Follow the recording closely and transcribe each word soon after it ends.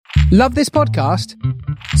Love this podcast?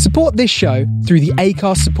 Support this show through the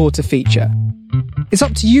Acast supporter feature. It's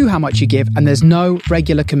up to you how much you give, and there's no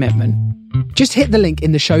regular commitment. Just hit the link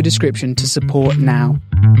in the show description to support now.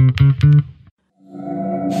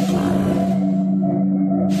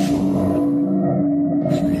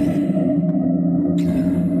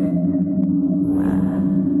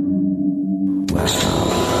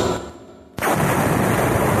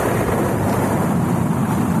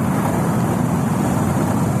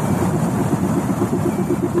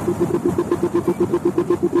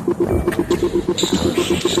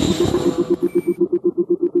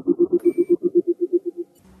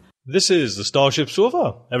 This is the Starship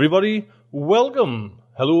Sofa. Everybody, welcome.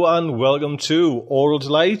 Hello and welcome to Aural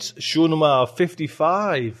Delight, show number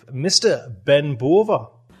 55, Mr. Ben Bova.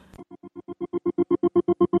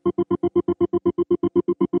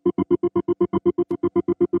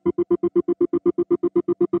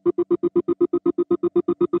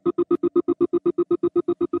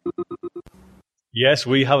 Yes,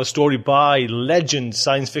 we have a story by legend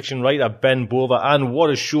science fiction writer Ben Bova, and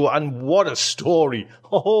what a show and what a story.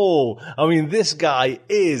 Oh, I mean, this guy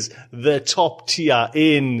is the top tier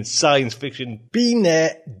in science fiction. Been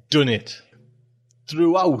there, done it.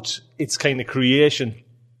 Throughout its kind of creation.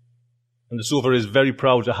 And the sofa is very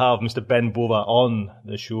proud to have Mr. Ben Bova on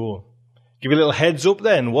the show. Give you a little heads up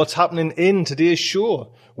then, what's happening in today's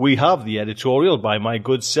show. We have the editorial by my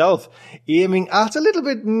good self, aiming at a little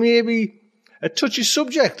bit maybe a touchy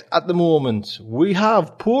subject at the moment. We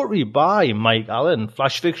have poetry by Mike Allen.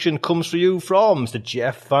 Flash fiction comes for you from Mr.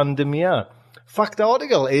 Jeff Van Der Meer. Fact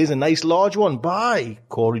article is a nice large one by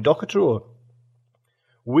Corey Docatro.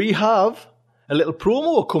 We have a little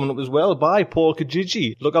promo coming up as well by Paul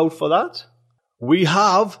Kijiji. Look out for that. We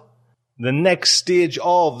have the next stage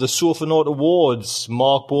of the Sofa Note Awards.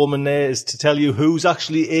 Mark Bowman there is to tell you who's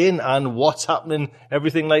actually in and what's happening,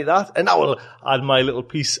 everything like that. And I will add my little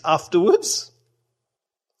piece afterwards.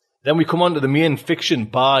 Then we come on to the main fiction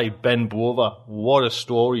by Ben Bova. What a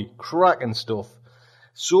story. Cracking stuff.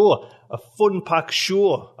 So, a fun-packed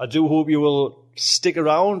show. I do hope you will stick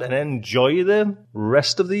around and enjoy the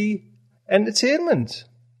rest of the entertainment.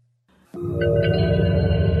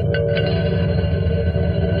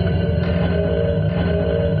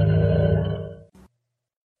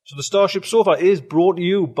 So the Starship Sofa is brought to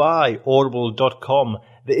you by Audible.com,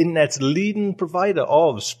 the internet's leading provider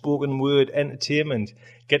of spoken word entertainment.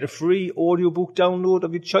 Get a free audiobook download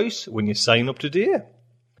of your choice when you sign up today.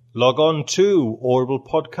 Log on to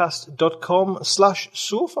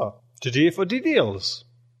audiblepodcast.com/sofa today for details.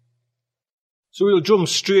 So we'll jump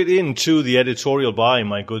straight into the editorial by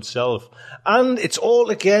my good self. And it's all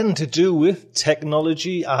again to do with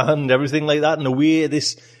technology and everything like that, and the way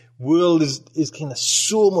this world is kind of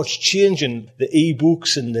so much changing. The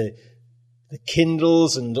e-books and the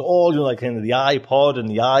Kindles and all, like kind of the iPod and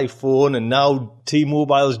the iPhone and now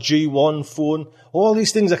T-Mobile's G1 phone. All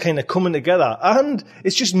these things are kind of coming together, and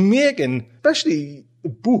it's just making, especially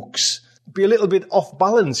books, be a little bit off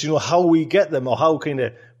balance, how we get them or how kind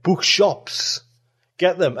of bookshops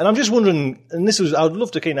get them. And I'm just wondering, and I'd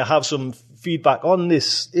love to kind of have some feedback on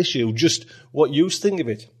this issue, just what you think of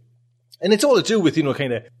it. And it's all to do with,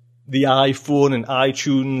 kind of the iPhone and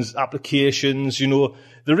iTunes applications,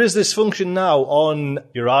 There is this function now on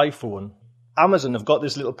your iPhone. Amazon have got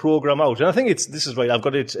this little program out, and I think this is right. I've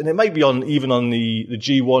got it, and it might be even on the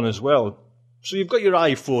G1 as well. So you've got your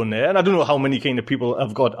iPhone there, and I don't know how many kind of people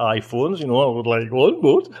have got iPhones. I would like one,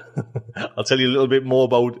 but I'll tell you a little bit more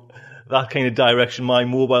about that kind of direction, my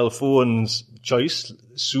mobile phone's choice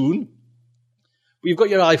soon. But you've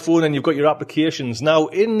got your iPhone and you've got your applications. Now,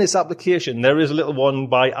 in this application, there is a little one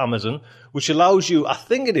by Amazon, which allows you, I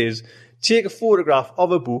think it is, take a photograph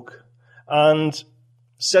of a book and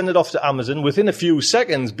send it off to Amazon. Within a few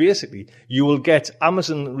seconds, basically, you will get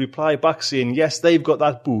Amazon reply back saying, yes, they've got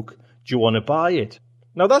that book. Do you want to buy it?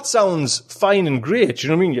 Now, that sounds fine and great. You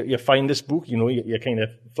know what I mean? You find this book, you kind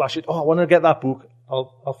of flash it. Oh, I want to get that book.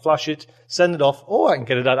 I'll flash it, send it off. Oh, I can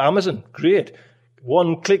get it at Amazon. Great.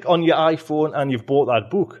 One click on your iPhone and you've bought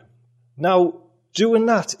that book. Now, doing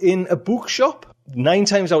that in a bookshop, 9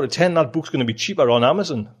 times out of 10, that book's going to be cheaper on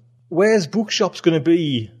Amazon. Where's bookshops going to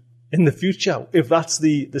be in the future if that's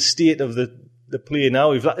the state of the play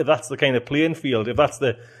now, if that's the kind of playing field, if that's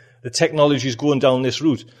the technology is going down this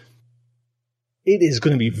route? It is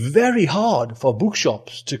going to be very hard for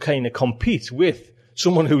bookshops to kind of compete with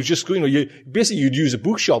someone who's just, you'd use a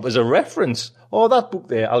bookshop as a reference. Oh, that book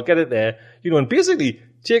there, I'll get it there. And basically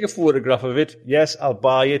take a photograph of it. Yes, I'll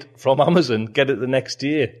buy it from Amazon, get it the next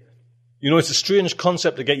day. It's a strange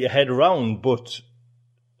concept to get your head around, but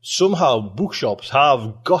somehow bookshops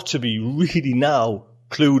have got to be really now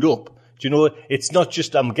clued up. Do you know, it's not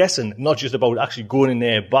just, I'm guessing, not just about actually going in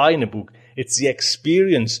there buying a book. It's the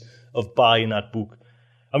experience of buying that book.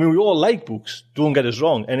 I mean, we all like books, don't get us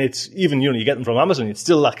wrong. And it's even, you get them from Amazon, it's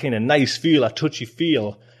still that kind of nice feel, that touchy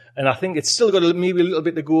feel. And I think it's still got maybe a little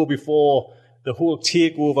bit to go before the whole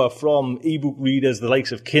takeover from ebook readers, the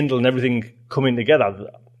likes of Kindle and everything coming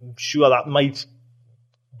together. I'm sure that might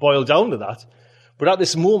boil down to that. But at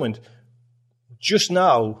this moment, just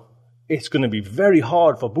now, it's going to be very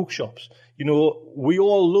hard for bookshops. We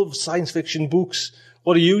all love science fiction books.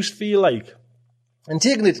 What do you feel like? And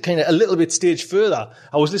taking it kind of a little bit stage further,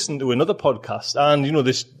 I was listening to another podcast, and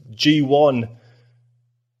this G1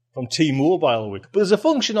 from T-Mobile. But there's a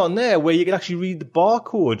function on there where you can actually read the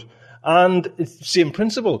barcode, and it's the same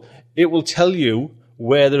principle. It will tell you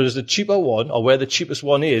where there is a cheaper one or where the cheapest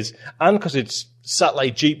one is, and because it's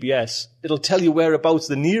satellite GPS, it'll tell you whereabouts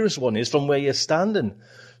the nearest one is from where you're standing.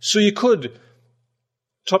 So you could,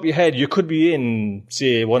 top of your head, you could be in,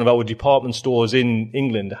 say, one of our department stores in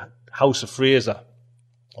England, House of Fraser,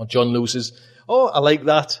 or John Lewis's. Oh, I like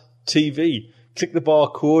that TV. Click the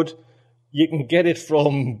barcode. You can get it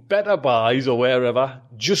from Better Buys or wherever,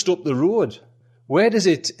 just up the road. Where does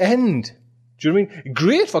it end? Do you know what I mean?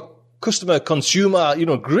 Great for customer, consumer,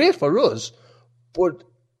 great for us, but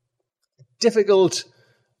difficult,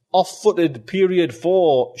 off-footed period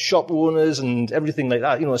for shop owners and everything like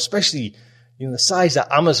that, especially, the size of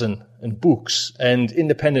Amazon and books and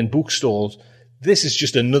independent bookstores. This is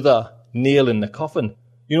just another nail in the coffin.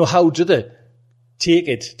 How do they take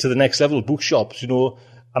it to the next level, bookshops?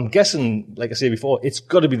 I'm guessing, like I said before, it's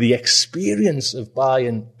got to be the experience of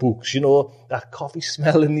buying books, that coffee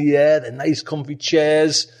smell in the air, the nice comfy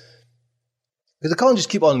chairs. Because they can't just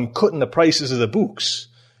keep on cutting the prices of the books,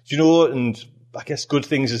 and I guess good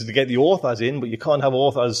things is to get the authors in, but you can't have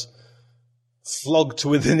authors flogged to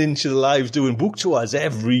within an inch of their lives doing book tours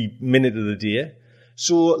every minute of the day.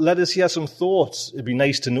 So let us hear some thoughts. It'd be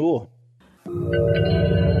nice to know.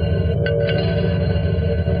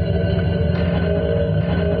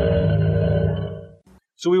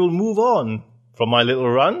 So we will move on from my little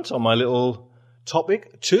rant or my little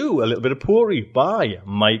topic to a little bit of poetry by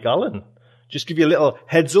Mike Allen. Just give you a little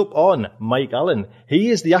heads up on Mike Allen. He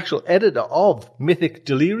is the actual editor of Mythic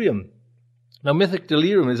Delirium. Now, Mythic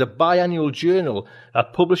Delirium is a biannual journal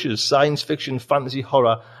that publishes science fiction, fantasy,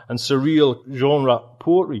 horror, and surreal genre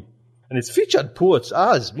poetry. And it's featured poets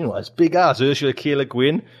as big as Ursula K. Le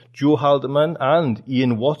Guin, Joe Haldeman, and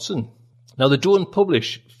Ian Watson. Now, they don't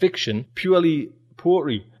publish fiction, purely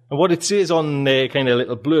poetry. And what it says on their kind of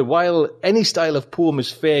little blurb, while any style of poem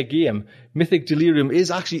is fair game, Mythic Delirium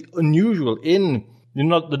is actually unusual in, they're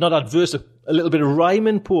not adverse to a little bit of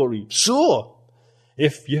rhyming poetry. So,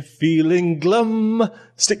 if you're feeling glum,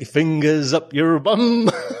 stick your fingers up your bum.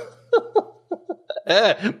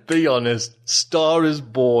 Be honest, Star is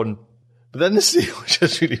Born. But then the scene, which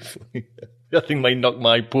is really funny, I think might knock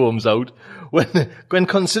my poems out. When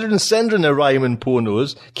considering sending a rhyme in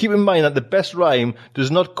pornos, keep in mind that the best rhyme does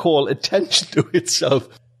not call attention to itself.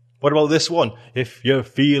 What about this one? If you're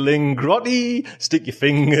feeling grotty, stick your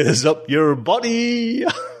fingers up your body.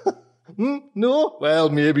 No? Well,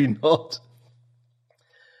 maybe not.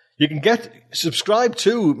 You can subscribe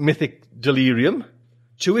to Mythic Delirium.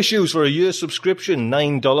 2 issues for a year subscription,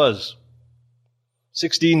 $9.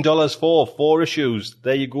 $16 for 4 issues.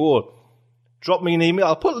 There you go. Drop me an email.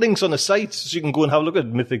 I'll put links on the site so you can go and have a look at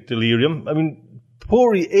Mythic Delirium. I mean,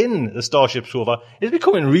 poetry in the Starship Sofa is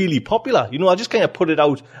becoming really popular. I just kind of put it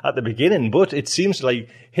out at the beginning, but it seems to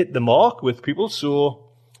hit the mark with people,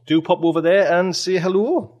 so do pop over there and say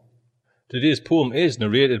hello. Today's poem is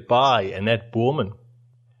narrated by Annette Bowman.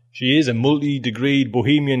 She is a multi-degreed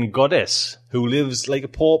bohemian goddess who lives like a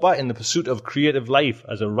pauper in the pursuit of creative life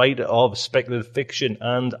as a writer of speculative fiction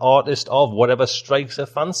and artist of whatever strikes her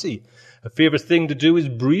fancy. Her favourite thing to do is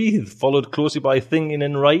breathe, followed closely by thinking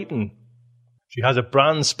and writing. She has a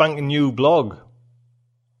brand spanking new blog,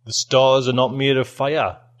 The Stars Are Not Made of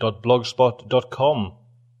Fire.blogspot.com.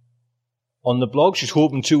 On the blog, she's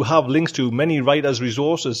hoping to have links to many writers'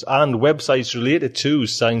 resources and websites related to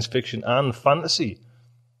science fiction and fantasy.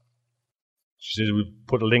 She says we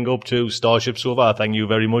put a link up to Starship Sofa. Thank you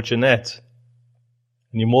very much, Annette.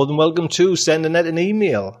 And you're more than welcome to send Annette an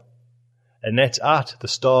email. Annette at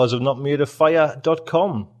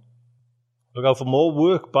thestarsofnotmadeoffire.com. Look out for more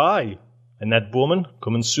work by Annette Bowman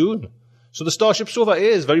coming soon. So the Starship Sofa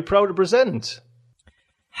is very proud to present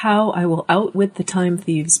How I Will Outwit the Time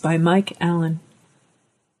Thieves by Mike Allen.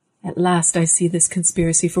 At last I see this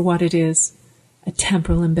conspiracy for what it is. A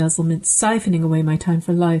temporal embezzlement siphoning away my time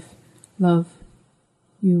for life. Love.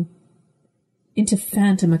 You. into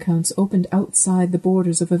phantom accounts opened outside the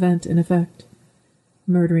borders of event and effect.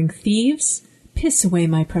 Murdering thieves piss away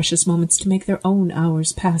my precious moments to make their own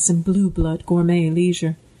hours pass in blue-blood gourmet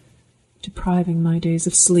leisure, depriving my days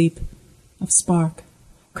of sleep, of spark,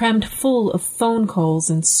 crammed full of phone calls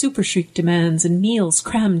and super-chic demands and meals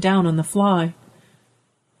crammed down on the fly.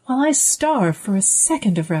 While I starve for a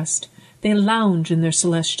second of rest, they lounge in their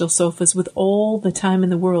celestial sofas with all the time in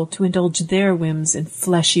the world to indulge their whims in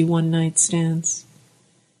fleshy one-night stands.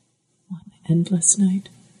 One endless night.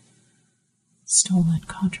 Stolen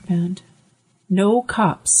contraband. No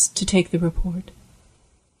cops to take the report.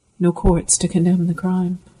 No courts to condemn the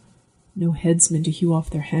crime. No headsmen to hew off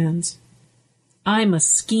their hands. I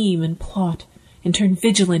must scheme and plot and turn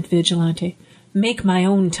vigilant vigilante, make my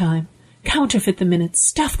own time, counterfeit the minutes,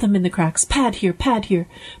 stuff them in the cracks, pad here,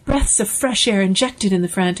 breaths of fresh air injected in the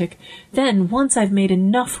frantic. Then, once I've made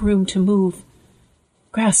enough room to move,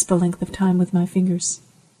 grasp a length of time with my fingers,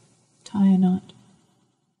 tie a knot.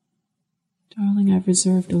 Darling, I've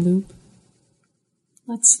reserved a loop.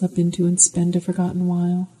 Let's slip into and spend a forgotten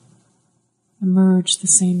while. Emerge the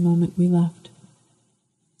same moment we left,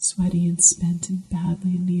 sweaty and spent and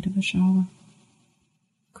badly in need of a shower.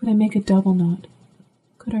 Could I make a double knot?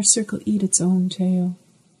 Could our circle eat its own tail?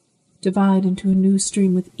 Divide into a new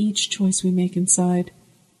stream with each choice we make inside.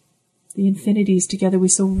 The infinities together we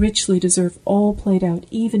so richly deserve all played out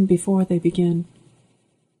even before they begin.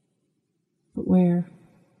 But where?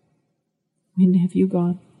 When have you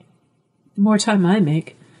gone? The more time I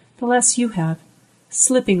make, the less you have,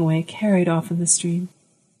 slipping away, carried off in the stream.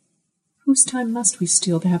 Whose time must we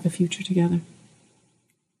steal to have a future together?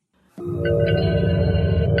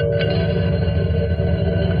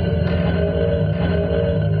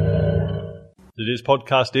 Today's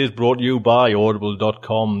podcast is brought to you by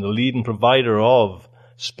Audible.com, the leading provider of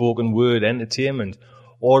spoken word entertainment.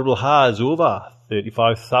 Audible has over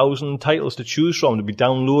 35,000 titles to choose from to be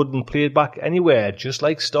downloaded and played back anywhere, just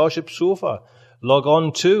like Starship Sofa. Log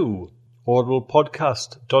on to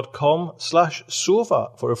audiblepodcast.com/sofa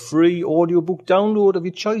for a free audiobook download of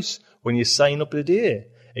your choice when you sign up today.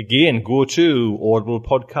 Again, go to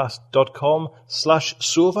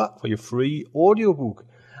audiblepodcast.com/sofa for your free audiobook.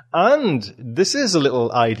 And this is a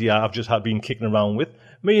little idea I've just been kicking around with.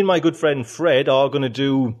 Me and my good friend Fred are going to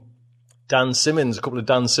do a couple of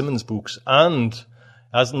Dan Simmons books, and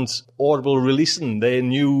hasn't Audible releasing their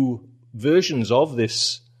new versions of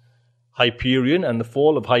this Hyperion and the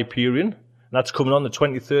Fall of Hyperion. And that's coming on the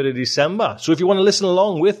 23rd of December. So if you want to listen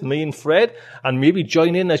along with me and Fred and maybe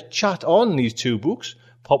join in a chat on these two books,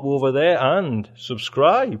 pop over there and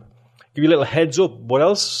subscribe. Give you a little heads up what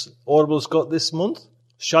else Audible's got this month.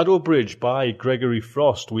 Shadow Bridge by Gregory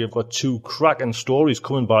Frost. We have got two cracking stories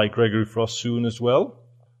coming by Gregory Frost soon as well.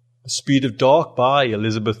 The Speed of Dark by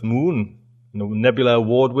Elizabeth Moon, Nebula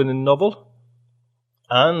Award-winning novel.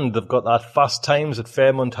 And they've got that Fast Times at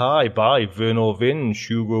Fairmont High by Verno Vinge,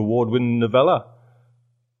 Hugo Award-winning novella.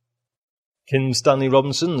 Kim Stanley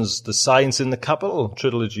Robinson's The Science in the Capital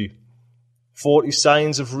trilogy. 40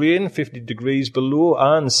 Signs of Rain, 50 Degrees Below,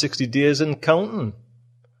 and 60 Days and Counting.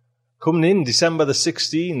 Coming in December the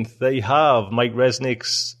 16th, they have Mike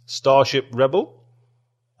Resnick's Starship Rebel.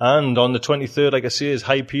 And on the 23rd, like I say, is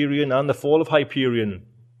Hyperion and the Fall of Hyperion.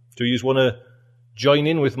 Do you just want to join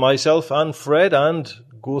in with myself and Fred and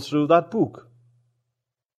go through that book?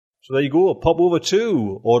 So there you go. Pop over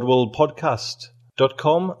to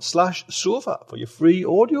audiblepodcast.com/sofa for your free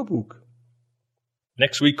audiobook.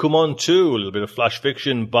 Next week, come on to a little bit of flash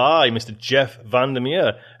fiction by Mr. Jeff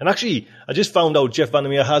Vandermeer. And actually, I just found out Jeff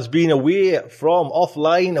Vandermeer has been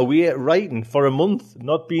offline writing for a month,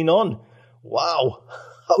 not been on. Wow,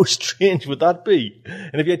 how strange would that be?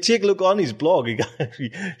 And if you take a look on his blog, it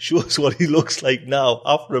actually shows what he looks like now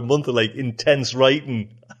after a month of intense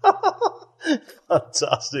writing.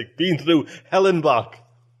 Fantastic. Been through hell and back.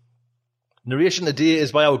 Narration today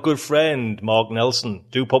is by our good friend Mark Nelson.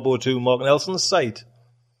 Do pop over to Mark Nelson's site.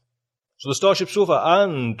 So the Starship Sofa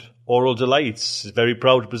and Aural Delights is very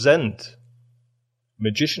proud to present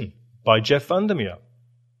Magician by Jeff Vandermeer.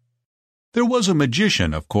 There was a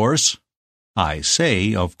magician, of course. I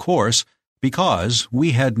say of course because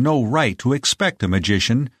we had no right to expect a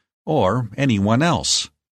magician or anyone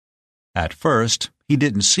else. At first, he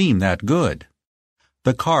didn't seem that good.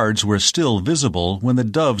 The cards were still visible when the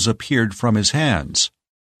doves appeared from his hands.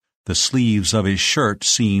 The sleeves of his shirt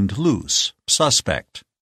seemed loose, suspect.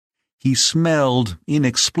 He smelled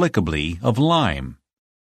inexplicably of lime.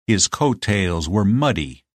 His coattails were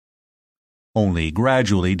muddy. Only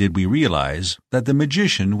gradually did we realize that the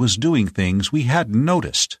magician was doing things we hadn't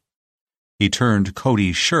noticed. He turned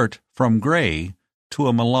Cody's shirt from gray to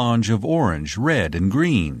a melange of orange, red, and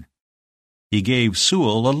green. He gave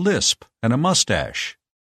Sewell a lisp and a mustache.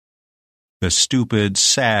 The stupid,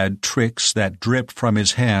 sad tricks that dripped from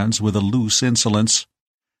his hands with a loose insolence,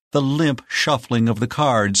 the limp shuffling of the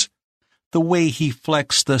cards, the way he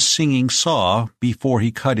flexed the singing saw before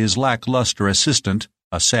he cut his lackluster assistant,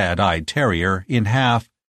 a sad-eyed terrier, in half,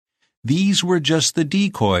 these were just the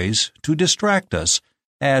decoys to distract us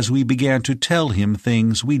as we began to tell him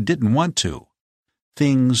things we didn't want to,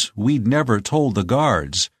 things we'd never told the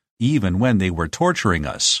guards, even when they were torturing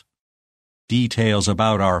us. Details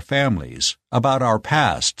about our families, about our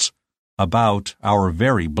pasts, about our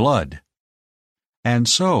very blood. And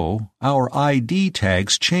so our ID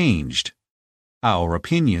tags changed. Our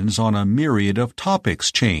opinions on a myriad of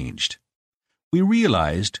topics changed. We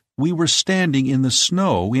realized we were standing in the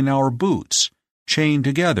snow in our boots, chained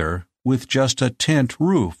together with just a tent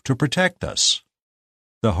roof to protect us.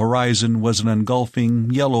 The horizon was an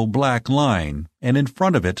engulfing yellow-black line, and in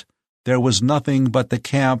front of it there was nothing but the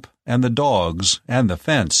camp and the dogs and the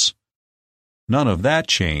fence. None of that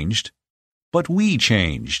changed, but we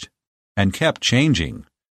changed, and kept changing,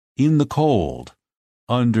 in the cold,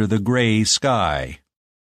 under the gray sky.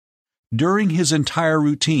 During his entire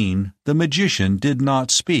routine, the magician did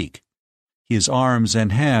not speak, his arms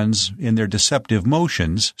and hands in their deceptive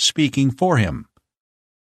motions speaking for him.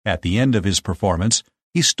 At the end of his performance,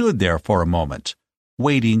 he stood there for a moment,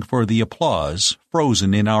 waiting for the applause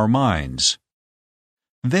frozen in our minds.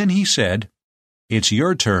 Then he said, "It's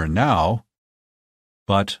your turn now."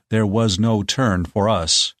 But there was no turn for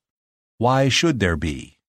us. Why should there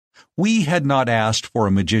be? We had not asked for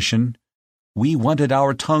a magician. We wanted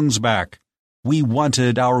our tongues back. We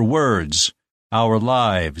wanted our words, our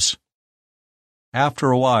lives.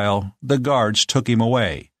 After a while, the guards took him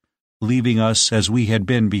away, leaving us as we had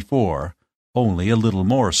been before, only a little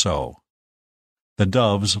more so. The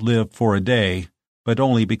doves lived for a day, but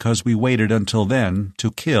only because we waited until then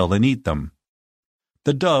to kill and eat them.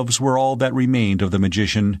 The doves were all that remained of the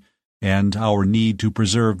magician, and our need to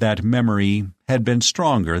preserve that memory had been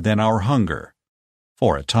stronger than our hunger,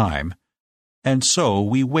 for a time, and so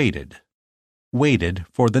we waited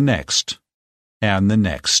for the next, and the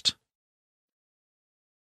next.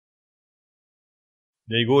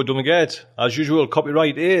 There you go, don't forget, as usual,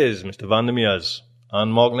 copyright is Mr. Vandermeer's.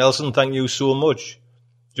 And Mark Nelson, thank you so much.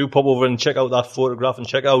 Do pop over and check out that photograph and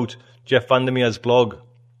check out Jeff Vandermeer's blog.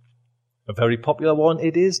 A very popular one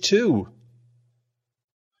it is too.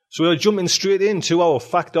 So we're jumping straight into our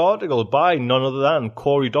fact article by none other than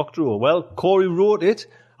Cory Doctorow. Well, Cory wrote it.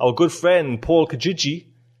 Our good friend Paul Kijiji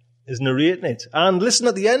is narrating it. And listen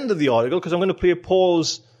at the end of the article, because I'm going to play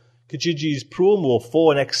Paul's Kijiji's promo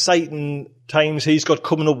for an exciting times he's got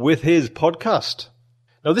coming up with his podcast.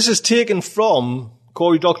 Now, this is taken from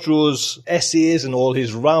Cory Doctorow's essays and all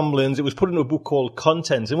his ramblings. It was put into a book called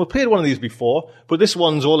Contents, and we've played one of these before, but this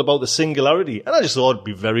one's all about the singularity, and I just thought it'd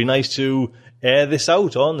be very nice to air this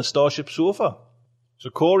out on the Starship Sofa. So,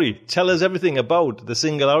 Cory, tell us everything about the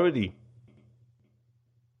singularity.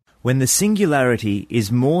 When the singularity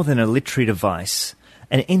is more than a literary device,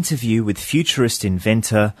 an interview with futurist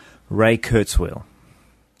inventor Ray Kurzweil.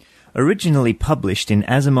 Originally published in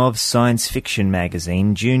Asimov's science fiction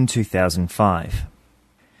magazine, June 2005.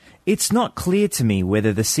 It's not clear to me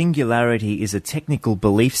whether the singularity is a technical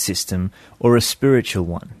belief system or a spiritual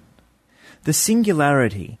one. The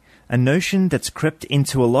singularity, a notion that's crept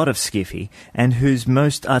into a lot of skiffy and whose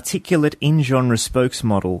most articulate in-genre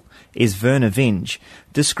spokesmodel is Werner Vinge,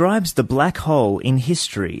 describes the black hole in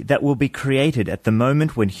history that will be created at the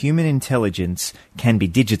moment when human intelligence can be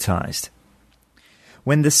digitized.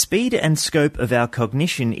 When the speed and scope of our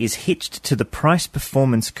cognition is hitched to the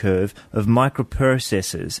price-performance curve of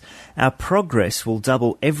microprocessors, our progress will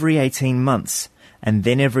double every 18 months, and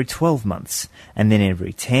then every 12 months, and then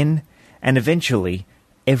every 10, and eventually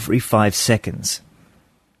every 5 seconds.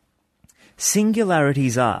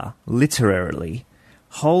 Singularities are, literally,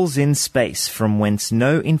 holes in space from whence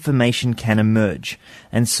no information can emerge,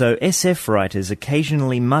 and so SF writers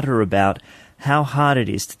occasionally mutter about how hard it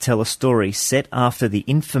is to tell a story set after the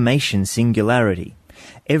information singularity.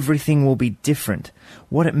 Everything will be different.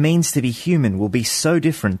 What it means to be human will be so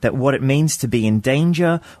different that what it means to be in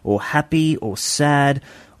danger or happy or sad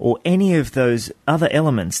or any of those other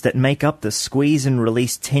elements that make up the squeeze and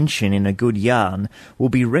release tension in a good yarn will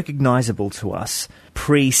be recognizable to us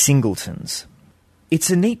pre-singletons.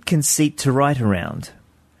 It's a neat conceit to write around.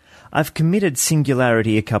 I've committed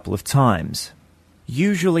singularity a couple of times,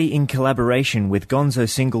 usually in collaboration with Gonzo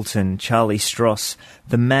Singleton, Charlie Stross,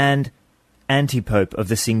 the mad antipope of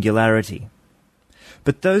the singularity.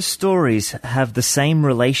 but those stories have the same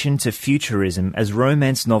relation to futurism as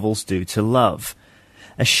romance novels do to love,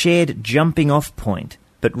 a shared jumping-off point,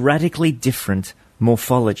 but radically different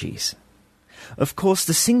morphologies. Of course,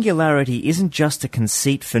 the singularity isn't just a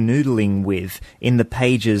conceit for noodling with in the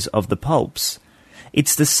pages of the pulps.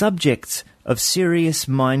 It's the subject of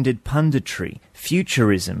serious-minded punditry,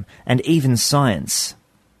 futurism, and even science.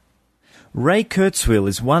 Ray Kurzweil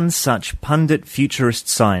is one such pundit futurist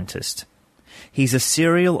scientist. He's a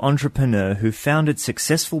serial entrepreneur who founded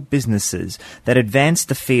successful businesses that advanced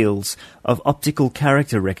the fields of optical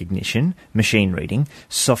character recognition, machine reading,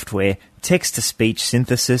 software, text-to-speech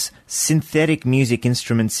synthesis, synthetic music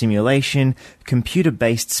instrument simulation,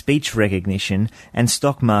 computer-based speech recognition, and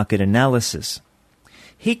stock market analysis.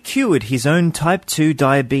 He cured his own type 2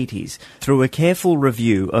 diabetes through a careful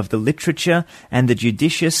review of the literature and the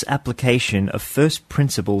judicious application of first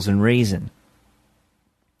principles and reason.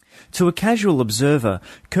 To a casual observer,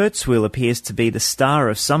 Kurzweil appears to be the star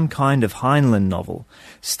of some kind of Heinlein novel,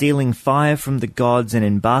 stealing fire from the gods and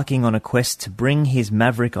embarking on a quest to bring his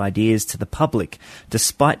maverick ideas to the public,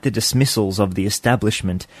 despite the dismissals of the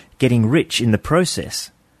establishment, getting rich in the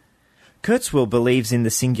process. Kurzweil believes in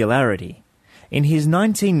the singularity. In his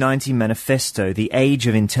 1990 manifesto, The Age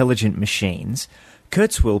of Intelligent Machines,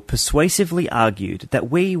 Kurzweil persuasively argued that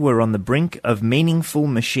we were on the brink of meaningful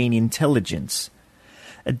machine intelligence.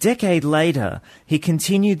 A decade later, he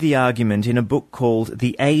continued the argument in a book called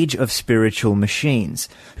The Age of Spiritual Machines,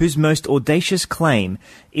 whose most audacious claim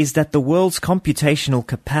is that the world's computational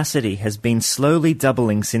capacity has been slowly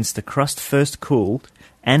doubling since the crust first cooled,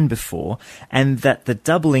 and before, and that the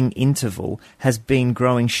doubling interval has been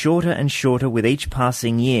growing shorter and shorter with each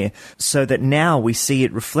passing year, so that now we see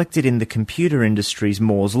it reflected in the computer industry's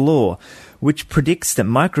Moore's Law, which predicts that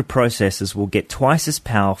microprocessors will get twice as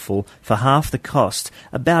powerful for half the cost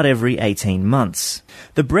about every 18 months.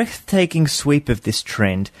 The breathtaking sweep of this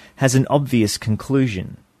trend has an obvious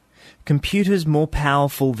conclusion. Computers more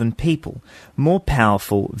powerful than people, more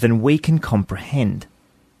powerful than we can comprehend.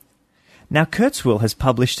 Now, Kurzweil has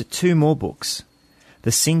published 2 more books.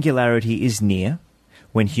 The Singularity is Near,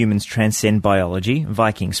 When Humans Transcend Biology,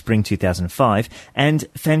 Viking, Spring 2005, and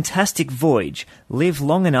Fantastic Voyage, Live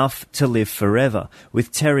Long Enough to Live Forever,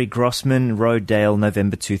 with Terry Grossman, Rodale,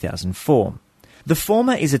 November 2004. The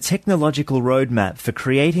former is a technological roadmap for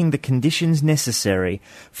creating the conditions necessary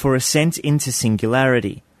for ascent into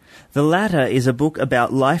singularity. The latter is a book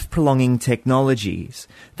about life-prolonging technologies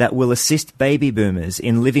that will assist baby boomers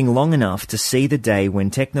in living long enough to see the day when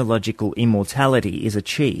technological immortality is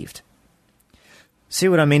achieved. See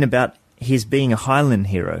what I mean about his being a Heinlein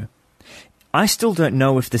hero? I still don't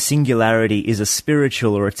know if the singularity is a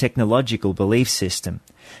spiritual or a technological belief system.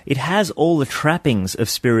 It has all the trappings of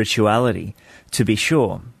spirituality, to be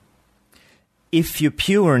sure. If you're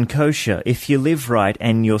pure and kosher, if you live right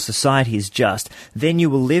and your society is just, then you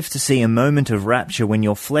will live to see a moment of rapture when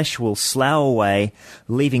your flesh will slough away,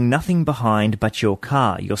 leaving nothing behind but your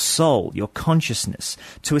car, your soul, your consciousness,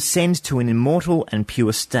 to ascend to an immortal and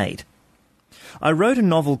pure state. I wrote a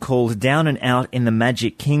novel called Down and Out in the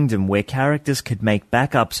Magic Kingdom, where characters could make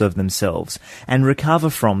backups of themselves and recover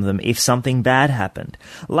from them if something bad happened,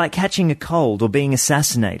 like catching a cold or being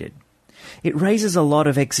assassinated. It raises a lot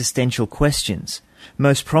of existential questions.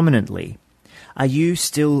 Most prominently, are you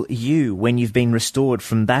still you when you've been restored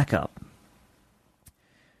from backup?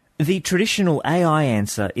 The traditional AI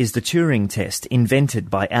answer is the Turing test, invented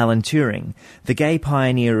by Alan Turing, the gay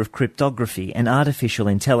pioneer of cryptography and artificial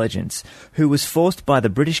intelligence, who was forced by the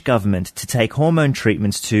British government to take hormone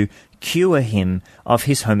treatments to cure him of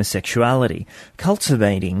his homosexuality,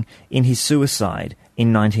 culminating in his suicide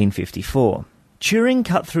in 1954. Turing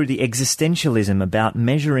cut through the existentialism about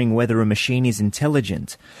measuring whether a machine is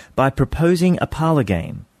intelligent by proposing a parlor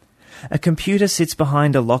game. A computer sits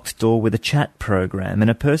behind a locked door with a chat program, and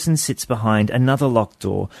a person sits behind another locked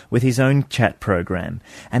door with his own chat program,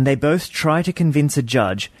 and they both try to convince a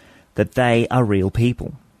judge that they are real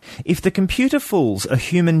people. If the computer fools a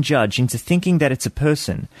human judge into thinking that it's a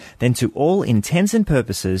person, then to all intents and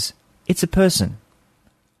purposes, it's a person.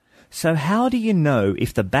 So how do you know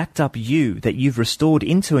if the backed-up you that you've restored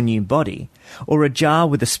into a new body, or a jar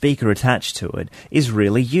with a speaker attached to it, is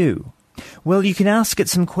really you? Well, you can ask it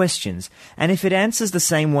some questions, and if it answers the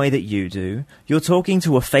same way that you do, you're talking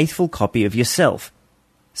to a faithful copy of yourself.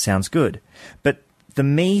 Sounds good. But the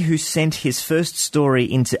me who sent his first story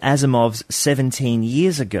into Asimov's 17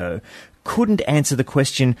 years ago couldn't answer the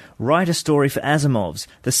question, write a story for Asimov's,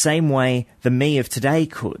 the same way the me of today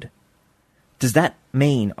could. Does that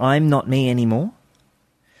mean I'm not me anymore?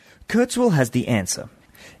 Kurzweil has the answer.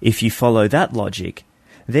 If you follow that logic,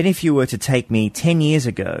 Then if you were to take me 10 years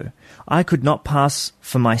ago, I could not pass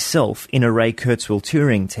for myself in a Ray-Kurzweil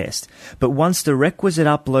Turing test, but once the requisite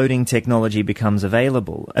uploading technology becomes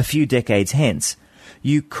available, a few decades hence,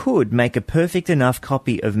 you could make a perfect enough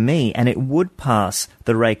copy of me and it would pass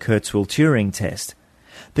the Ray-Kurzweil Turing test.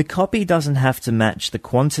 The copy doesn't have to match the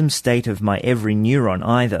quantum state of my every neuron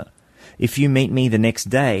either. If you meet me the next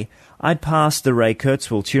day, I'd pass the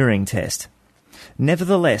Ray-Kurzweil Turing test.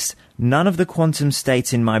 Nevertheless, none of the quantum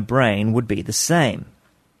states in my brain would be the same.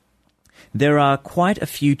 There are quite a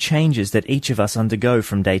few changes that each of us undergo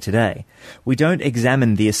from day to day. We don't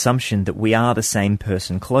examine the assumption that we are the same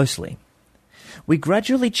person closely. We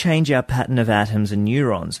gradually change our pattern of atoms and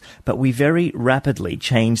neurons, but we very rapidly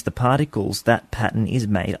change the particles that pattern is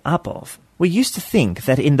made up of. We used to think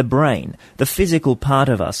that in the brain, the physical part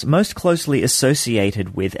of us most closely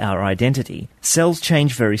associated with our identity, cells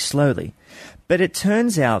change very slowly. But it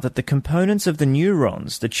turns out that the components of the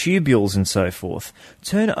neurons, the tubules and so forth,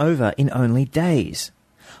 turn over in only days.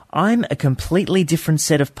 I'm a completely different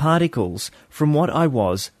set of particles from what I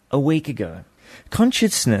was a week ago.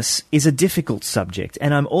 Consciousness is a difficult subject,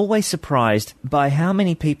 and I'm always surprised by how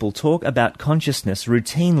many people talk about consciousness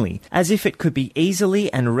routinely, as if it could be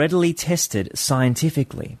easily and readily tested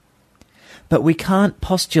scientifically. But we can't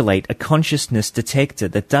postulate a consciousness detector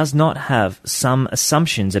that does not have some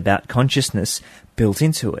assumptions about consciousness built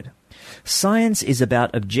into it. Science is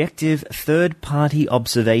about objective third-party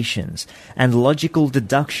observations and logical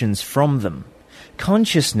deductions from them.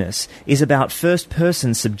 Consciousness is about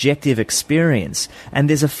first-person subjective experience, and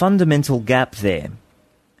there's a fundamental gap there.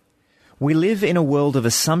 We live in a world of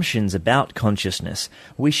assumptions about consciousness.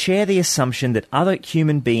 We share the assumption that other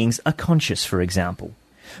human beings are conscious, for example.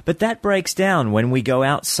 But that breaks down when we go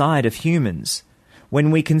outside of humans.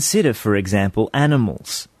 When we consider, for example,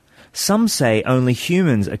 animals. Some say only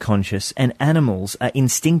humans are conscious and animals are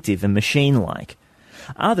instinctive and machine-like.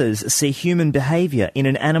 Others see human behavior in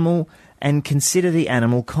an animal and consider the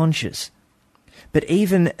animal conscious. But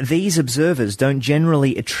even these observers don't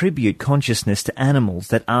generally attribute consciousness to animals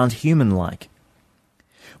that aren't human-like.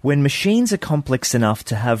 When machines are complex enough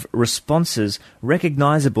to have responses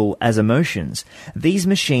recognizable as emotions, these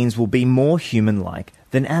machines will be more human-like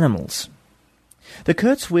than animals. The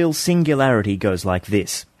Kurzweil singularity goes like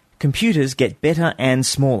this. Computers get better and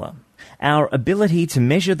smaller. Our ability to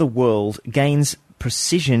measure the world gains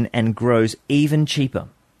precision and grows even cheaper.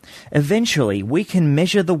 Eventually, we can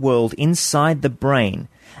measure the world inside the brain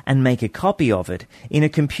and make a copy of it in a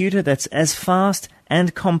computer that's as fast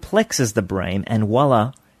and complex as the brain, and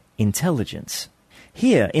voila, intelligence.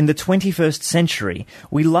 Here, in the 21st century,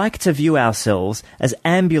 we like to view ourselves as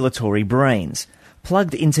ambulatory brains,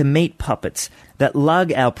 plugged into meat puppets that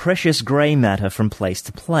lug our precious grey matter from place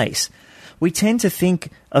to place. We tend to think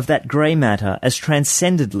of that grey matter as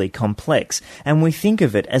transcendently complex, and we think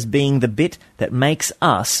of it as being the bit that makes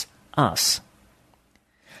us, us.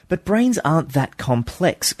 But brains aren't that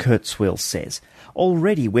complex, Kurzweil says.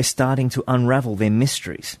 Already we're starting to unravel their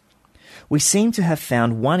mysteries. We seem to have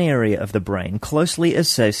found one area of the brain closely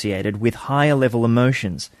associated with higher-level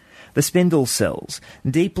emotions, the spindle cells,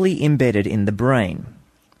 deeply embedded in the brain.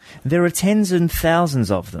 There are tens and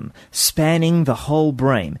thousands of them, spanning the whole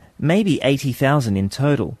brain, maybe 80,000 in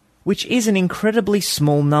total, which is an incredibly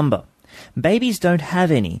small number. Babies don't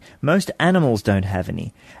have any, most animals don't have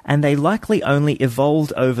any, and they likely only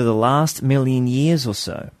evolved over the last million years or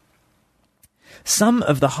so. Some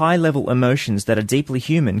of the high-level emotions that are deeply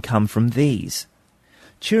human come from these.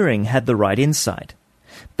 Turing had the right insight.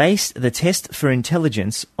 Based the test for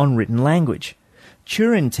intelligence on written language.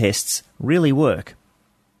 Turing tests really work.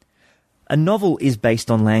 A novel is based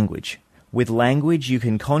on language. With language you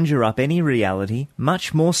can conjure up any reality,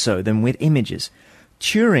 much more so than with images.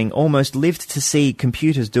 Turing almost lived to see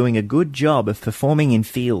computers doing a good job of performing in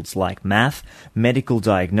fields like math, medical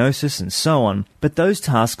diagnosis, and so on, but those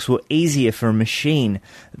tasks were easier for a machine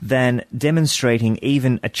than demonstrating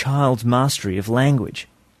even a child's mastery of language.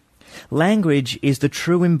 Language is the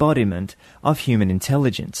true embodiment of human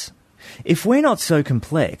intelligence. If we're not so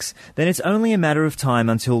complex, then it's only a matter of time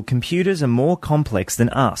until computers are more complex than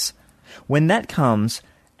us. When that comes,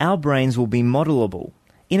 our brains will be modelable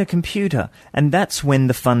in a computer, and that's when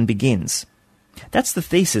the fun begins. That's the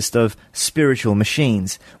thesis of spiritual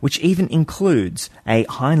machines, which even includes a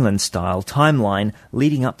Heinlein-style timeline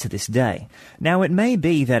leading up to this day. Now, it may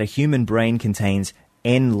be that a human brain contains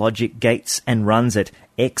n logic gates and runs at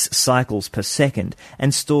x cycles per second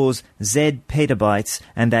and stores z petabytes,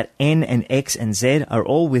 and that n and x and z are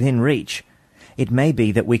all within reach. It may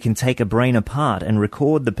be that we can take a brain apart and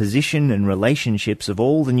record the position and relationships of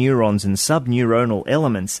all the neurons and subneuronal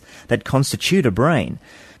elements that constitute a brain.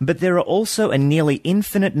 But there are also a nearly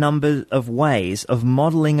infinite number of ways of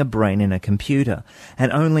modeling a brain in a computer,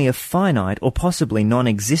 and only a finite or possibly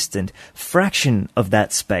non-existent fraction of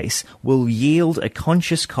that space will yield a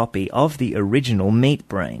conscious copy of the original meat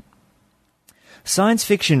brain. Science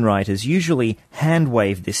fiction writers usually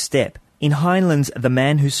hand-wave this step. In Heinlein's The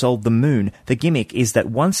Man Who Sold the Moon, the gimmick is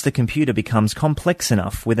that once the computer becomes complex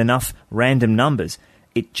enough with enough random numbers,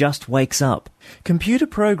 it just wakes up. Computer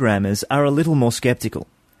programmers are a little more skeptical.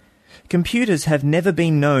 Computers have never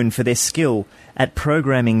been known for their skill at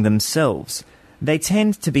programming themselves. They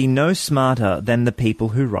tend to be no smarter than the people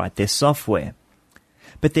who write their software.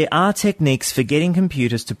 But there are techniques for getting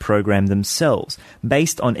computers to program themselves,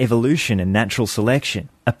 based on evolution and natural selection.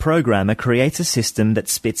 A programmer creates a system that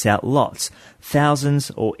spits out lots,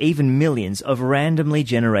 thousands or even millions of randomly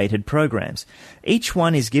generated programs. Each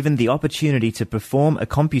one is given the opportunity to perform a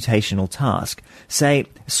computational task, say,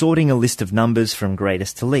 sorting a list of numbers from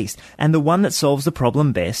greatest to least, and the one that solves the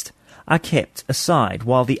problem best are kept aside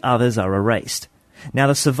while the others are erased. Now,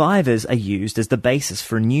 the survivors are used as the basis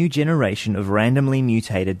for a new generation of randomly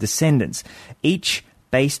mutated descendants, each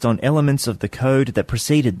based on elements of the code that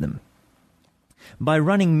preceded them. By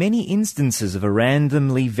running many instances of a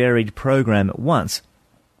randomly varied program at once,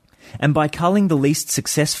 and by culling the least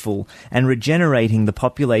successful and regenerating the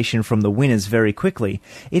population from the winners very quickly,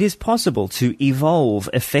 it is possible to evolve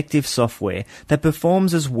effective software that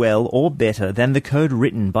performs as well or better than the code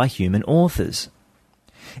written by human authors.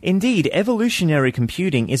 Indeed, evolutionary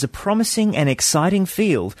computing is a promising and exciting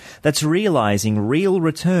field that's realizing real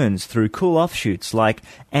returns through cool offshoots like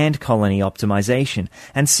ant colony optimization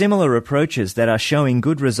and similar approaches that are showing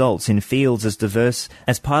good results in fields as diverse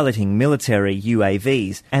as piloting military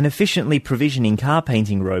UAVs and efficiently provisioning car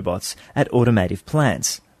painting robots at automotive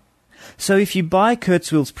plants. So if you buy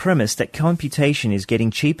Kurzweil's premise that computation is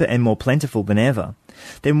getting cheaper and more plentiful than ever,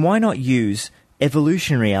 then why not use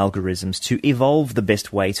evolutionary algorithms to evolve the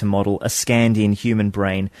best way to model a scanned-in human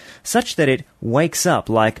brain such that it wakes up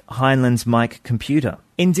like Heinlein's Mike computer.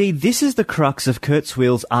 Indeed, this is the crux of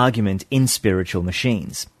Kurzweil's argument in Spiritual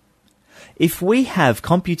Machines. If we have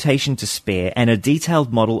computation to spare and a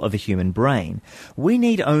detailed model of a human brain, we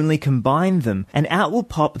need only combine them and out will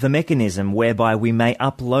pop the mechanism whereby we may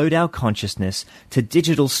upload our consciousness to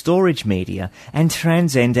digital storage media and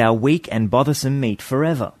transcend our weak and bothersome meat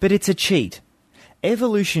forever. But it's a cheat.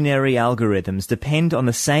 Evolutionary algorithms depend on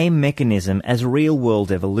the same mechanism as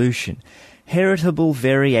real-world evolution, heritable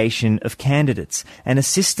variation of candidates, and a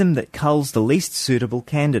system that culls the least suitable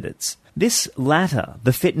candidates. This latter,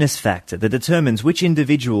 the fitness factor that determines which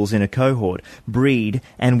individuals in a cohort breed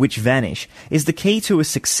and which vanish, is the key to a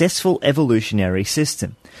successful evolutionary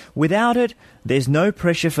system. Without it, there's no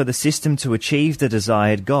pressure for the system to achieve the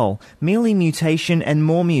desired goal, merely mutation and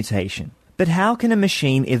more mutation. But how can a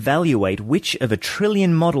machine evaluate which of a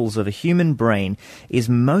trillion models of a human brain is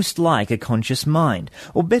most like a conscious mind?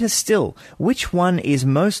 Or better still, which one is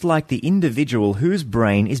most like the individual whose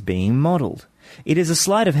brain is being modeled? It is a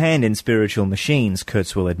sleight of hand in Spiritual Machines,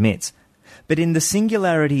 Kurzweil admits. But in The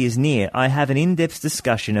Singularity is Near, I have an in-depth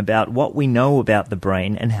discussion about what we know about the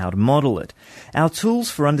brain and how to model it. Our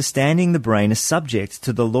tools for understanding the brain are subject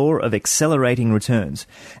to the law of accelerating returns,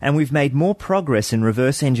 and we've made more progress in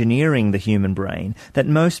reverse engineering the human brain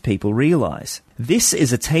than most people realize. This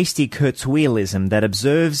is a tasty Kurzweilism that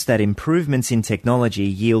observes that improvements in technology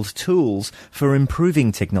yield tools for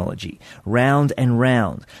improving technology, round and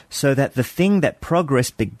round, so that the thing that progress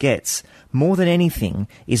begets, more than anything,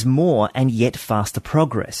 is more and yet faster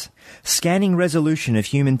progress. Scanning resolution of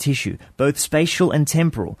human tissue, both spatial and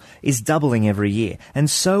temporal, is doubling every year, and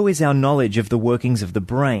so is our knowledge of the workings of the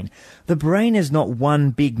brain. The brain is not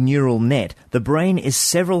one big neural net. The brain is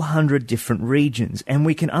several hundred different regions, and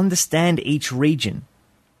we can understand each region.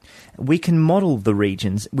 We can model the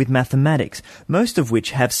regions with mathematics, most of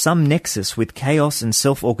which have some nexus with chaos and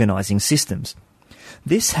self-organizing systems.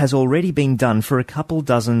 This has already been done for a couple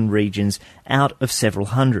dozen regions out of several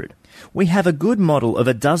hundred. We have a good model of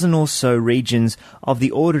a dozen or so regions of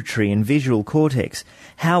the auditory and visual cortex,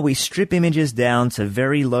 how we strip images down to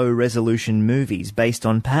very low-resolution movies based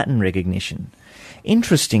on pattern recognition.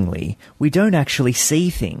 Interestingly, we don't actually see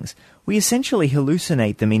things. We essentially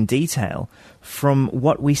hallucinate them in detail from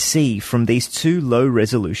what we see from these two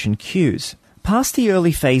low-resolution cues. Past the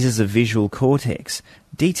early phases of visual cortex,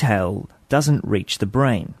 detail doesn't reach the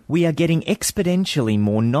brain. We are getting exponentially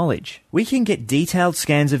more knowledge. We can get detailed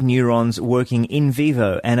scans of neurons working in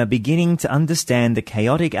vivo and are beginning to understand the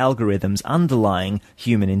chaotic algorithms underlying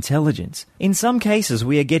human intelligence. In some cases,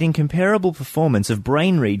 we are getting comparable performance of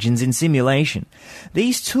brain regions in simulation.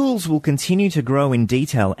 These tools will continue to grow in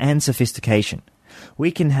detail and sophistication.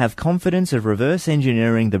 We can have confidence of reverse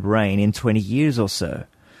engineering the brain in 20 years or so.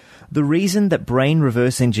 The reason that brain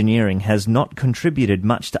reverse engineering has not contributed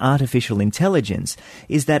much to artificial intelligence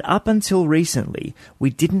is that up until recently, we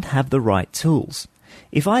didn't have the right tools.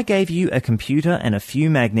 If I gave you a computer and a few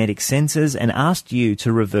magnetic sensors and asked you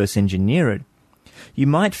to reverse engineer it, you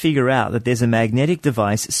might figure out that there's a magnetic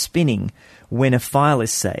device spinning when a file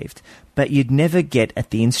is saved, but you'd never get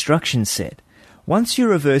at the instruction set. Once you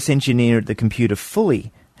reverse engineer the computer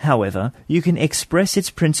fully, however, you can express its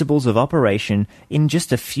principles of operation in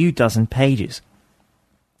just a few dozen pages.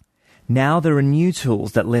 Now there are new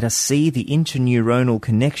tools that let us see the interneuronal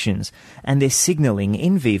connections and their signaling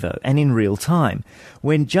in vivo and in real time.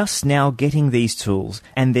 We're just now getting these tools,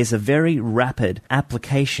 and there's a very rapid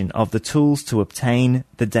application of the tools to obtain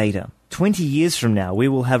the data. 20 years from now, we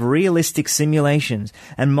will have realistic simulations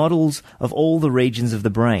and models of all the regions of the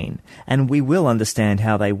brain, and we will understand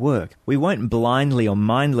how they work. We won't blindly or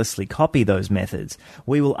mindlessly copy those methods.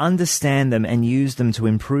 We will understand them and use them to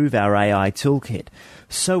improve our AI toolkit.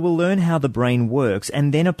 So we'll learn how the brain works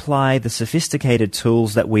and then apply the sophisticated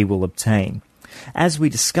tools that we will obtain as we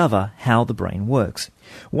discover how the brain works.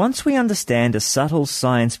 Once we understand a subtle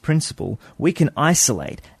science principle, we can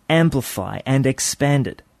isolate, amplify, and expand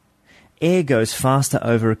it. Air goes faster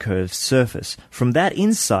over a curved surface. From that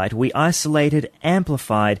insight, we isolated,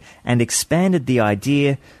 amplified, and expanded the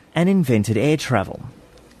idea and invented air travel.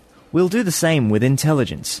 We'll do the same with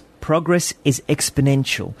intelligence. Progress is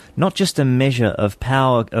exponential, not just a measure of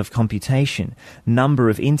power of computation, number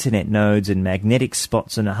of internet nodes and magnetic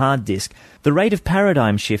spots on a hard disk. The rate of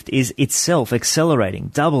paradigm shift is itself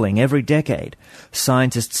accelerating, doubling every decade.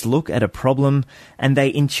 Scientists look at a problem and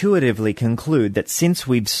they intuitively conclude that since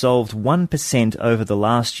we've solved 1% over the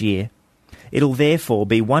last year, it'll therefore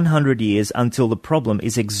be 100 years until the problem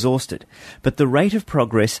is exhausted. But the rate of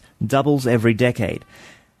progress doubles every decade.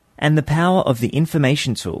 And the power of the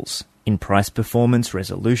information tools, in price performance,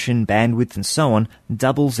 resolution, bandwidth, and so on,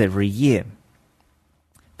 doubles every year.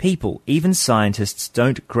 People, even scientists,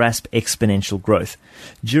 don't grasp exponential growth.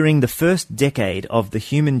 During the first decade of the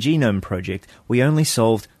Human Genome Project, we only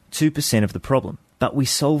solved 2% of the problem, but we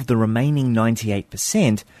solved the remaining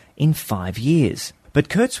 98% in 5 years. But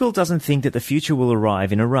Kurzweil doesn't think that the future will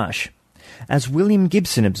arrive in a rush. As William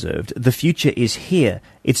Gibson observed, the future is here,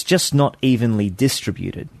 it's just not evenly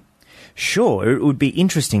distributed. Sure, it would be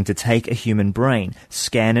interesting to take a human brain,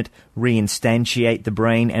 scan it, reinstantiate the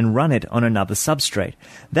brain, and run it on another substrate.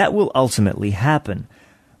 That will ultimately happen.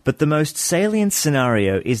 But the most salient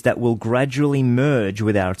scenario is that we'll gradually merge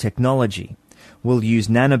with our technology. We'll use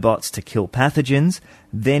nanobots to kill pathogens,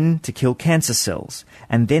 then to kill cancer cells,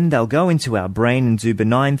 and then they'll go into our brain and do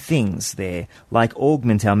benign things there, like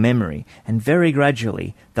augment our memory, and very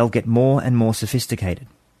gradually they'll get more and more sophisticated.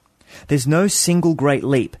 There's no single great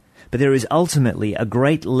leap, but there is ultimately a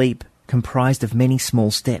great leap comprised of many small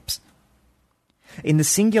steps. In The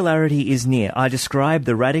Singularity is Near, I describe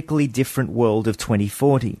the radically different world of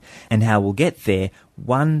 2040 and how we'll get there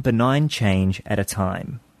one benign change at a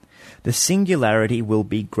time. The singularity will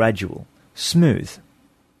be gradual, smooth.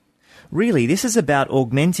 Really, this is about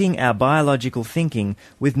augmenting our biological thinking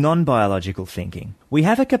with non-biological thinking. We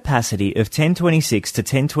have a capacity of 1026 to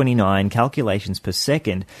 1029 calculations per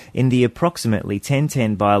second in the approximately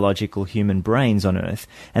 1010 biological human brains on Earth,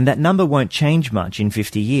 and that number won't change much in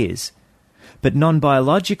 50 years. But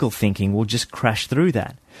non-biological thinking will just crash through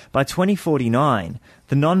that. By 2049,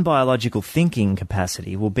 the non-biological thinking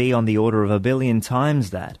capacity will be on the order of 1 billion times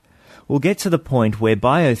that. We'll get to the point where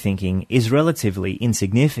biothinking is relatively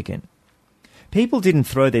insignificant. People didn't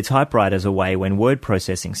throw their typewriters away when word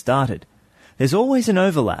processing started. There's always an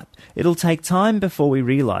overlap. It'll take time before we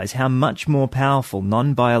realize how much more powerful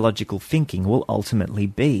non-biological thinking will ultimately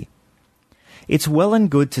be. It's well and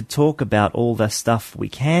good to talk about all the stuff we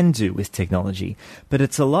can do with technology, but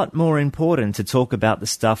it's a lot more important to talk about the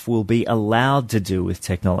stuff we'll be allowed to do with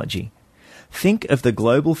technology. Think of the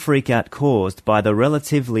global freakout caused by the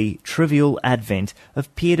relatively trivial advent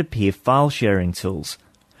of peer-to-peer file-sharing tools.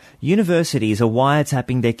 Universities are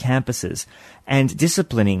wiretapping their campuses and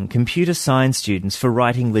disciplining computer science students for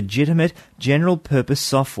writing legitimate general-purpose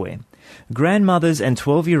software. Grandmothers and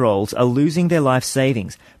 12-year-olds are losing their life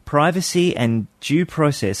savings. Privacy and due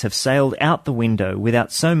process have sailed out the window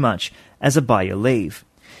without so much as a by your leave.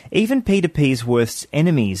 Even Peter Pearsworth's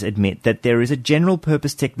enemies admit that there is a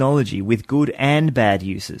general-purpose technology with good and bad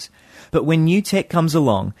uses. But when new tech comes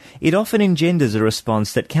along, it often engenders a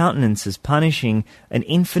response that countenances punishing an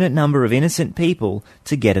infinite number of innocent people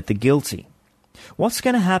to get at the guilty. What's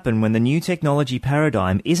going to happen when the new technology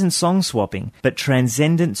paradigm isn't song-swapping, but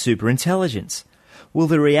transcendent superintelligence? Will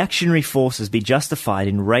the reactionary forces be justified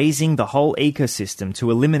in raising the whole ecosystem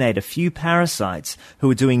to eliminate a few parasites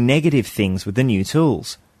who are doing negative things with the new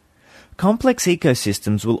tools? Complex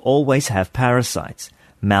ecosystems will always have parasites.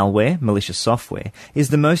 Malware, malicious software, is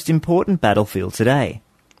the most important battlefield today.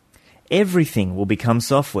 Everything will become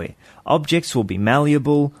software. Objects will be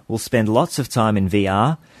malleable, we'll spend lots of time in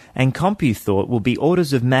VR, and compute-thought will be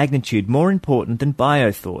orders of magnitude more important than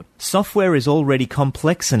bio-thought. Software is already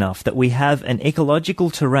complex enough that we have an ecological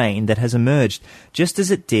terrain that has emerged just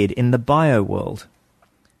as it did in the bio world.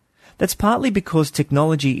 That's partly because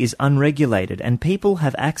technology is unregulated and people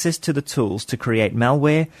have access to the tools to create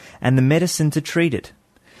malware and the medicine to treat it.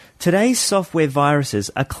 Today's software viruses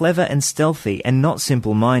are clever and stealthy and not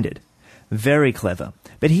simple-minded. Very clever.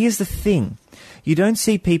 But here's the thing. You don't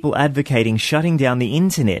see people advocating shutting down the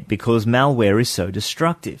internet because malware is so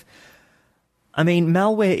destructive. I mean,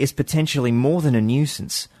 malware is potentially more than a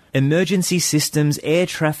nuisance. Emergency systems, air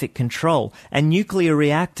traffic control, and nuclear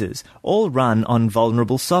reactors all run on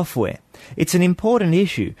vulnerable software. It's an important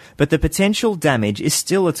issue, but the potential damage is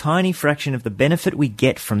still a tiny fraction of the benefit we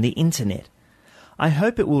get from the internet. I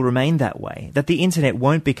hope it will remain that way, that the internet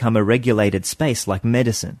won't become a regulated space like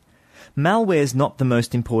medicine. Malware is not the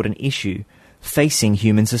most important issue facing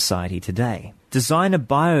human society today. Designer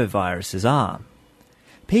bioviruses are.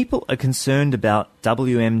 People are concerned about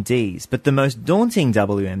WMDs, but the most daunting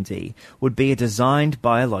WMD would be a designed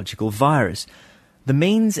biological virus. The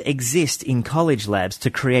means exist in college labs to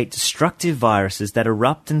create destructive viruses that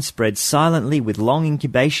erupt and spread silently with long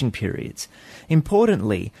incubation periods.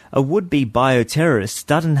 Importantly, a would-be bioterrorist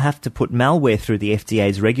doesn't have to put malware through the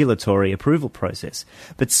FDA's regulatory approval process,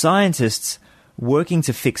 but scientists working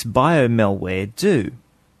to fix biomalware do.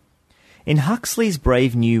 In Huxley's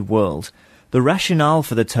Brave New World, the rationale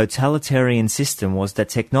for the totalitarian system was that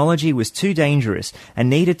technology was too dangerous and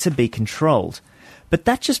needed to be controlled. But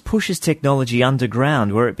that just pushes technology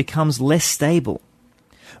underground where it becomes less stable.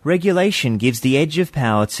 Regulation gives the edge of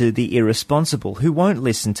power to the irresponsible who won't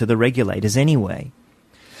listen to the regulators anyway.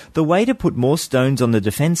 The way to put more stones on the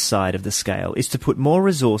defense side of the scale is to put more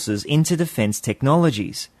resources into defense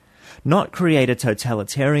technologies, not create a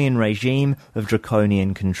totalitarian regime of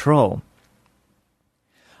draconian control.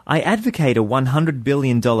 I advocate a $100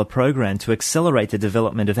 billion program to accelerate the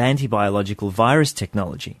development of anti-biological virus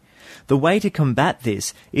technology. The way to combat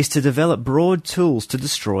this is to develop broad tools to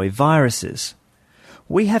destroy viruses.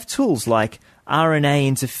 We have tools like RNA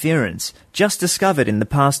interference, just discovered in the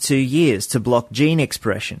past 2 years to block gene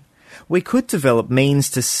expression. We could develop means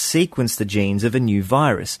to sequence the genes of a new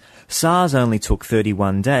virus. SARS only took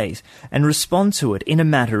 31 days, and respond to it in a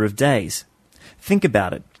matter of days. Think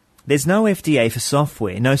about it. There's no FDA for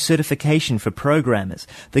software, no certification for programmers.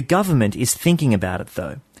 The government is thinking about it,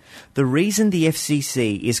 though. The reason the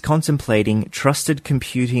FCC is contemplating trusted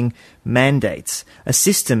computing mandates, a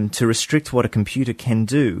system to restrict what a computer can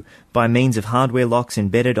do by means of hardware locks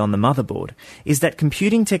embedded on the motherboard, is that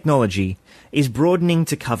computing technology is broadening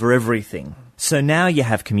to cover everything. So now you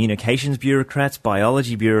have communications bureaucrats,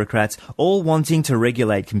 biology bureaucrats, all wanting to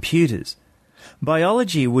regulate computers.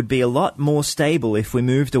 Biology would be a lot more stable if we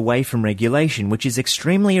moved away from regulation, which is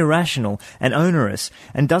extremely irrational and onerous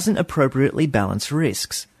and doesn't appropriately balance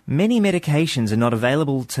risks. Many medications are not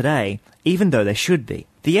available today, even though they should be.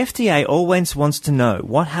 The FDA always wants to know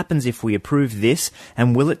what happens if we approve this,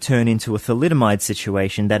 and will it turn into a thalidomide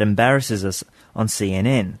situation that embarrasses us on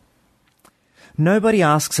CNN. Nobody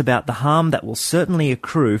asks about the harm that will certainly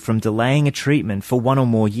accrue from delaying a treatment for 1 or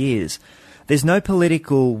more years. There's no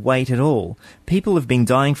political weight at all. People have been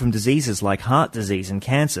dying from diseases like heart disease and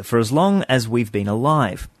cancer for as long as we've been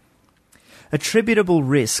alive. Attributable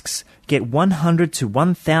risks get 100 to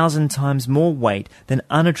 1,000 times more weight than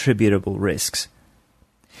unattributable risks.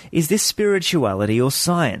 Is this spirituality or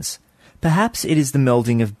science? Perhaps it is the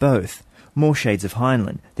melding of both. More shades of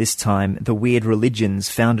Heinlein, this time the weird religions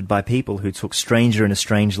founded by people who took Stranger in a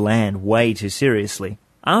Strange Land way too seriously.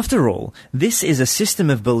 After all, this is a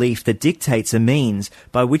system of belief that dictates a means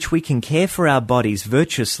by which we can care for our bodies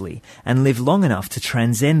virtuously and live long enough to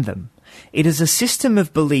transcend them. It is a system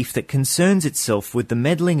of belief that concerns itself with the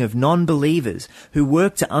meddling of non-believers who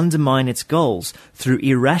work to undermine its goals through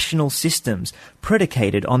irrational systems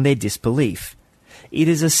predicated on their disbelief. It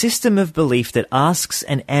is a system of belief that asks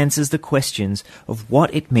and answers the questions of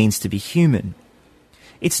what it means to be human.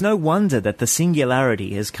 It's no wonder that the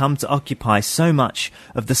singularity has come to occupy so much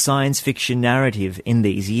of the science fiction narrative in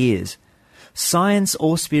these years. Science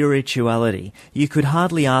or spirituality, you could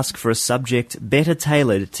hardly ask for a subject better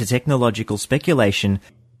tailored to technological speculation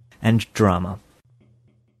and drama.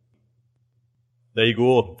 There you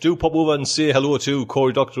go. Do pop over and say hello to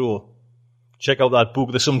Cory Doctorow. Check out that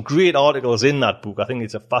book. There's some great articles in that book. I think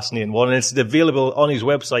it's a fascinating one. And it's available on his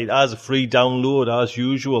website as a free download, as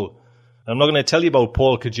usual. And I'm not going to tell you about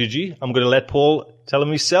Paul Kijiji. I'm going to let Paul tell him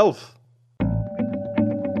himself.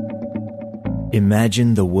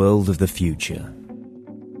 Imagine the world of the future.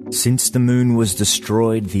 Since the moon was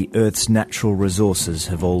destroyed, the Earth's natural resources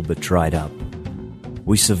have all but dried up.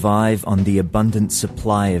 We survive on the abundant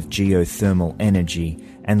supply of geothermal energy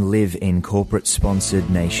and live in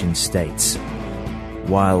corporate-sponsored nation-states.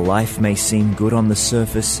 While life may seem good on the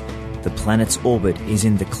surface, the planet's orbit is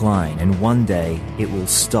in decline and one day it will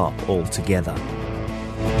stop altogether.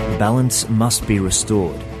 Balance must be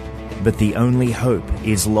restored, but the only hope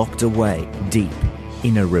is locked away deep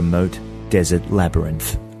in a remote desert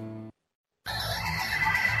labyrinth.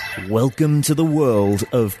 Welcome to the world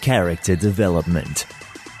of character development.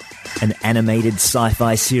 An animated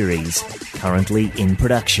sci-fi series currently in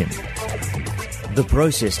production. The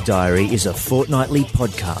Process Diary is a fortnightly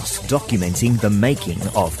podcast documenting the making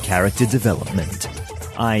of character development.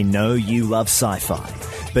 I know you love sci-fi,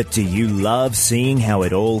 but do you love seeing how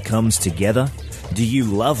it all comes together? Do you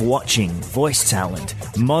love watching voice talent,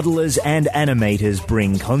 modelers and animators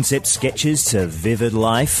bring concept sketches to vivid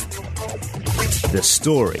life? The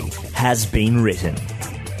story has been written.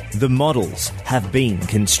 The models have been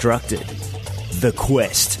constructed. The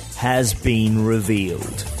quest has been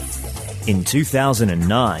revealed. In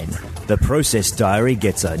 2009, The Process Diary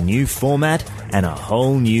gets a new format and a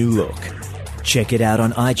whole new look. Check it out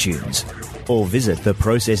on iTunes or visit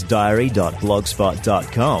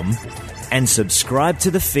theprocessdiary.blogspot.com and subscribe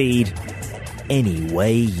to the feed any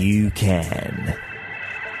way you can.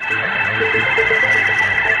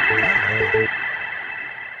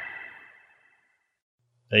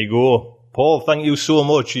 There you go. Paul, thank you so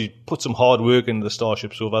much. You put some hard work into the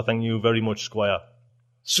Starship Sofa. Thank you very much, Squire.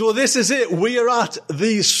 So this is it. We are at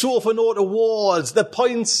the Sofa Note Awards. The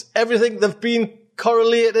points, everything, they've been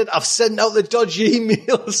correlated. I've sent out the dodgy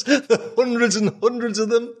emails, the hundreds and hundreds of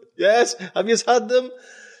them. Yes, have you had them?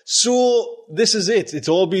 So this is it. It's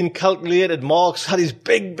all been calculated. Mark's had his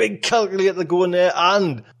big calculator going there,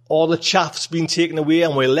 and all the chaff's been taken away,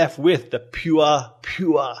 and we're left with the pure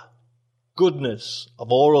goodness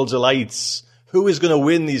of Aural Delights. Who is going to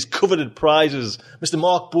win these coveted prizes? Mr.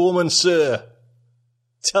 Mark Bowman, sir.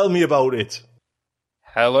 Tell me about it.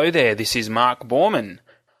 Hello there, this is Mark Bowman.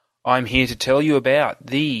 I'm here to tell you about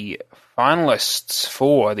the finalists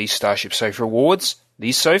for the Starship Sofa Awards,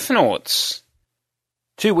 the Sofanauts.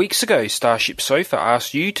 2 weeks ago, Starship Sofa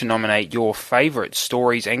asked you to nominate your favourite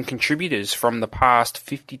stories and contributors from the past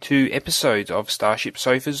 52 episodes of Starship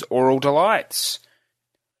Sofa's Aural Delights.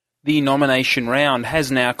 The nomination round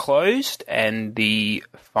has now closed, and the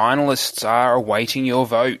finalists are awaiting your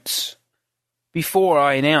votes. Before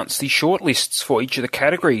I announce the shortlists for each of the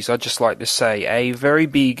categories, I'd just like to say a very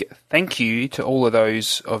big thank you to all of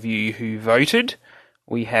those of you who voted.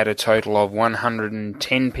 We had a total of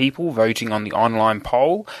 110 people voting on the online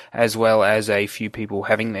poll, as well as a few people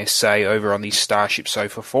having their say over on the Starship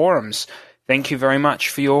Sofa forums. Thank you very much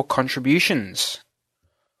for your contributions.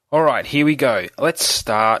 Alright, here we go. Let's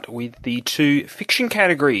start with the 2 fiction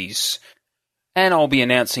categories. And I'll be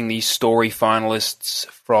announcing the story finalists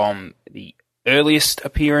from the earliest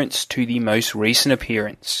appearance to the most recent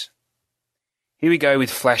appearance. Here we go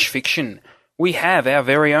with Flash Fiction. We have our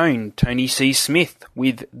very own Tony C. Smith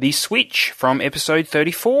with The Switch from episode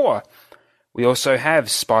 34. We also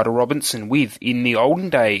have Spider Robinson with In the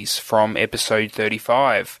Olden Days from episode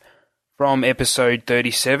 35. From episode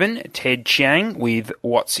 37, Ted Chiang with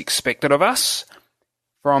What's Expected of Us.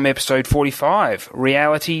 From episode 45,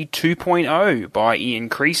 Reality 2.0 by Ian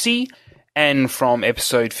Creasy. And from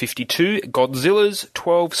episode 52, Godzilla's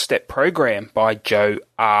 12-Step Program by Joe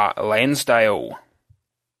R. Lansdale.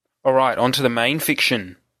 Alright, on to the main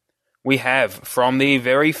fiction. We have, from the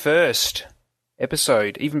very first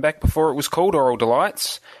episode, even back before it was called Aural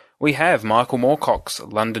Delights, we have Michael Moorcock's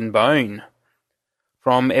London Bone.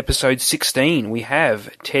 From episode 16, we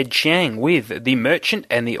have Ted Chiang with The Merchant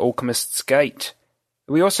and the Alchemist's Gate.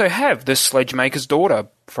 We also have The Sledgemaker's Daughter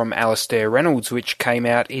from Alastair Reynolds, which came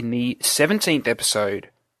out in the 17th episode.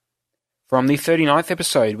 From the 39th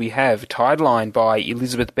episode, we have Tideline by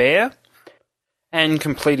Elizabeth Bear. And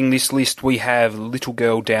completing this list, we have Little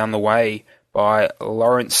Girl Down the Way by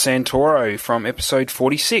Lawrence Santoro from episode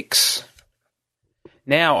 46.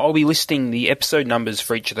 Now, I'll be listing the episode numbers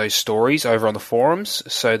for each of those stories over on the forums,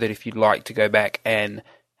 so that if you'd like to go back and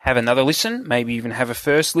have another listen, maybe even have a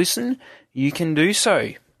first listen, you can do so.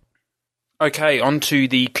 Okay, on to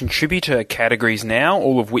the contributor categories now,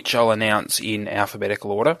 all of which I'll announce in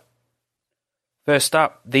alphabetical order. First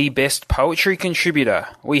up, the best poetry contributor.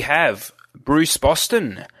 We have Bruce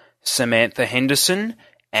Boston, Samantha Henderson,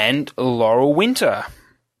 and Laurel Winter.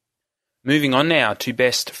 Moving on now to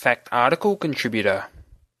best fact article contributor.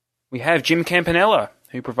 We have Jim Campanella,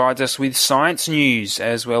 who provides us with science news,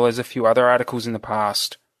 as well as a few other articles in the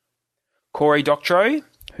past. Corey Doctorow,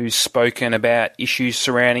 who's spoken about issues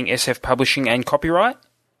surrounding SF publishing and copyright.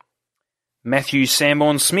 Matthew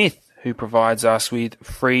Sanborn-Smith, who provides us with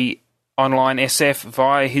free online SF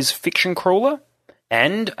via his fiction crawler.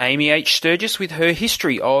 And Amy H. Sturgis with her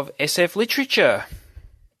history of SF literature.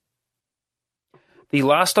 The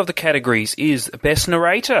last of the categories is Best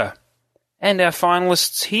Narrator. And our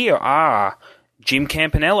finalists here are Jim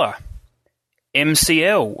Campanella,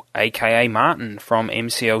 MCL, aka Martin from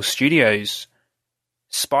MCL Studios,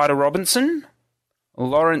 Spider Robinson,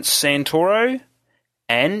 Lawrence Santoro,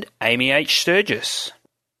 and Amy H. Sturgis.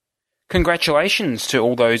 Congratulations to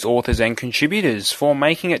all those authors and contributors for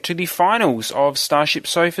making it to the finals of Starship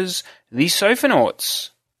Sofa's The Sofanauts.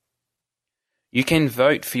 You can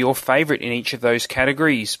vote for your favourite in each of those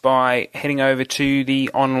categories by heading over to the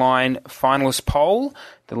online finalist poll,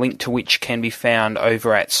 the link to which can be found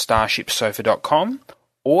over at starshipsofa.com,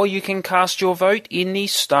 or you can cast your vote in the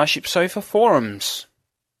Starship Sofa forums.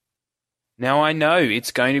 Now I know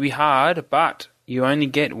it's going to be hard, but you only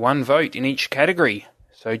get one vote in each category,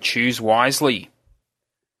 so choose wisely.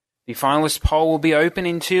 The finalist poll will be open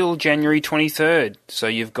until January 23rd, so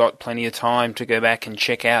you've got plenty of time to go back and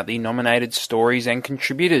check out the nominated stories and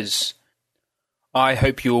contributors. I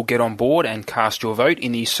hope you'll get on board and cast your vote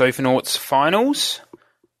in the Sofanauts finals.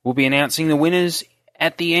 We'll be announcing the winners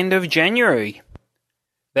at the end of January.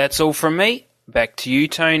 That's all from me. Back to you,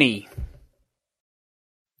 Tony.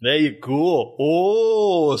 There you go.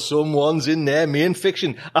 Oh, someone's in there. Main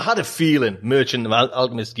fiction. I had a feeling Merchant of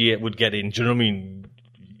Alchemist Gate would get in. Do you know what I mean?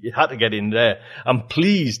 It had to get in there. I'm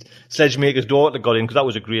pleased Sledgemaker's Daughter got in because that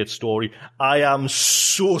was a great story. I am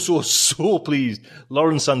so pleased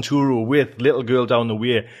Lawrence Santoro with Little Girl Down the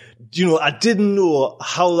Way. You know, I didn't know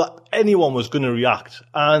how anyone was going to react.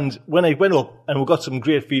 And when I went up and we got some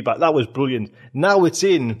great feedback, that was brilliant. Now it's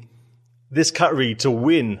in this category to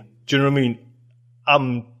win. Do you know what I mean?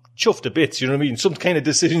 I'm chuffed a bit, you know what I mean? Some kind of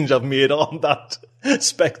decisions I've made on that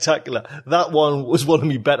spectacular. That one was one of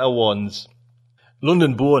my better ones.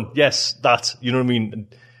 London Born, yes, that, you know what I mean?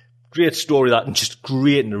 Great story, that, and just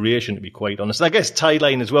great narration, to be quite honest. And I guess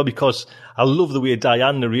Tie-Line as well, because I love the way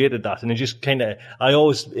Diane narrated that, and it just kind of, I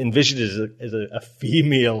always envisioned it as a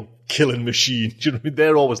female killing machine. Do you know what I mean?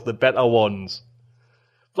 They're always the better ones.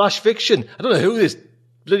 Flash Fiction, I don't know who this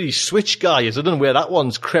bloody Switch guy is. I don't know where that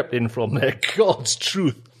one's crept in from there. God's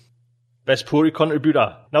truth. Best poetry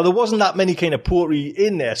contributor. Now, there wasn't that many kind of poetry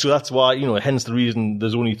in there, so that's why, you know, hence the reason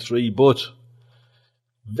there's only 3, but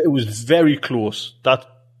it was very close, that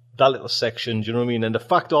little section, do you know what I mean? And the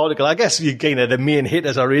fact article, I guess you kind of the main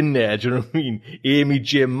hitters are in there, do you know what I mean? Amy,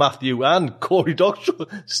 Jim, Matthew, and Corey Doctorow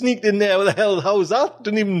sneaked in there. What the hell, how's that?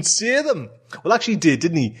 Didn't even say them. Well, actually he did,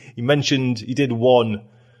 didn't he? He mentioned, he did one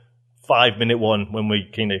 5-minute one when we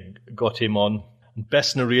kind of got him on.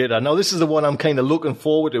 Best narrator. Now, this is the one I'm kind of looking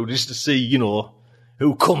forward to, just to see, you know,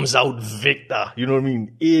 who comes out victor. You know what I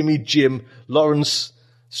mean? Amy, Jim, Lawrence,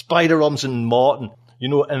 Spider Robinson, Martin. You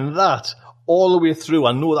know, and that, all the way through,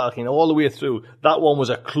 I know that, all the way through, that one was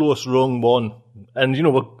a close rung one. And, you know,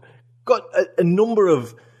 we've got a number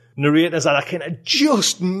of narrators that I kind of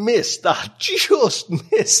just missed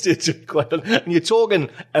it. And you're talking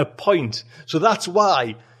a point. So that's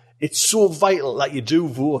why it's so vital that you do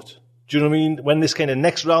vote. Do you know what I mean? When this kind of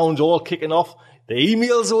next round's all kicking off, the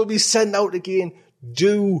emails will be sent out again.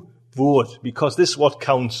 Do vote, because this is what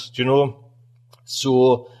counts, do you know?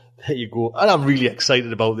 So, there you go. And I'm really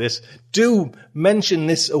excited about this. Do mention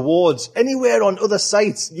this awards anywhere on other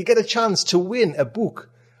sites. You get a chance to win a book.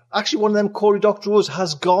 Actually, one of them Corey Doctorow's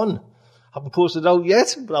has gone. Haven't posted it out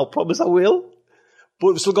yet, but I'll promise I will. But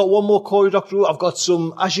we've still got one more Corey Doctorow. I've got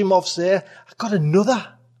some Asimovs there. I've got another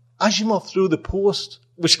Asimov through the post,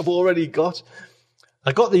 which I've already got.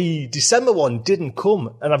 I got the December one, didn't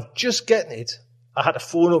come, and I'm just getting it. I had to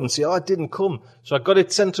phone up and say, it didn't come. So I got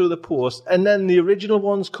it sent through the post, and then the original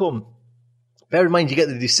ones come. Bear in mind, you get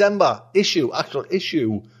the December actual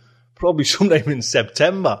issue, probably sometime in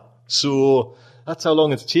September. So that's how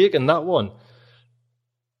long it's taken, that one.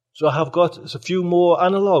 So I have got a few more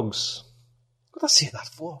analogues. What did I say that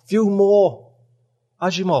for? A few more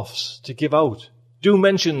Asimovs to give out. Do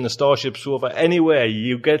mention the Starship Sofa anywhere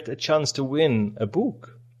you get a chance to win a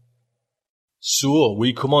book. So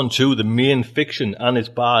we come on to the main fiction, and it's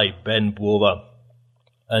by Ben Bova.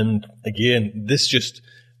 And again, this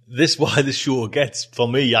why the show gets, for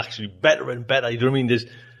me, actually better and better. You know what I mean? There's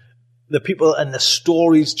the people and the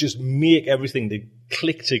stories just make everything, they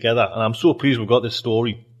click together. And I'm so pleased we've got this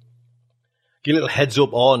story. Give a little heads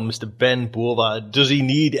up on Mr. Ben Bova. Does he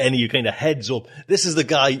need any kind of heads up? This is the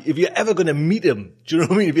guy, if you're ever going to meet him, do you know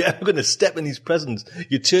what I mean? If you're ever going to step in his presence,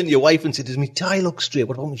 you turn to your wife and say, does my tie look straight?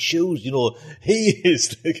 What about my shoes? You know, he is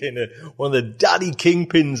the kind of one of the daddy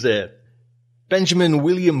kingpins there. Benjamin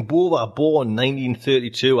William Bova, born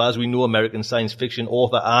 1932, as we know, American science fiction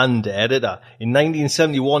author and editor. In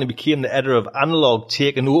 1971, he became the editor of Analog,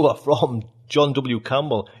 taking over from John W.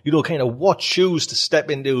 Campbell. You know, kind of what shoes to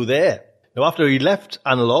step into there. Now, after he left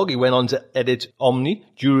Analog, he went on to edit Omni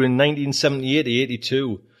during 1978 to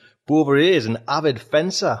 82. Bova is an avid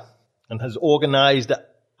fencer and has organised the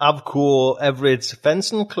Avco Everett's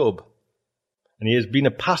Fencing Club. And he has been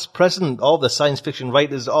a past president of the Science Fiction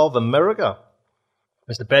Writers of America.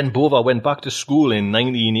 Mr. Ben Bova went back to school in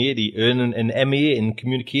 1980, earning an MA in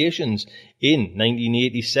Communications in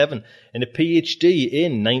 1987 and a PhD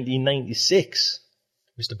in 1996.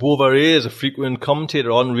 Mr. Bova is a frequent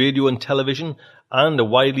commentator on radio and television and a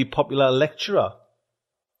widely popular lecturer.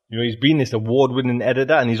 You know, he's been this award-winning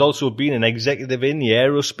editor, and he's also been an executive in the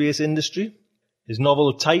aerospace industry. His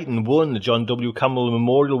novel Titan won the John W. Campbell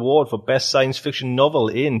Memorial Award for Best Science Fiction Novel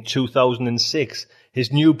in 2006.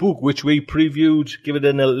 His new book, which we previewed, give it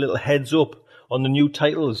a little heads up on the new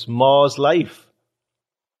titles, Mars Life.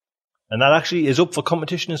 And that actually is up for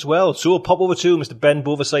competition as well. So pop over to Mr. Ben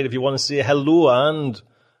Bova's site if you want to say hello and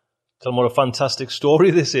tell him what a fantastic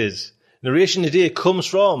story this is. Narration today comes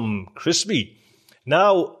from Crispy.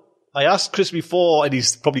 Now, I asked Chris before, and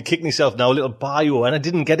he's probably kicking himself now, a little bio, and I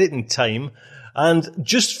didn't get it in time. And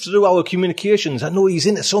just through our communications, I know he's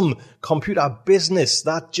into some computer business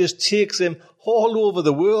that just takes him all over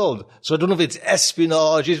the world. So I don't know if it's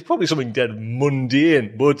espionage, it's probably something dead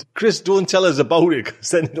mundane. But Chris, don't tell us about it,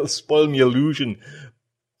 because then it'll spoil my illusion.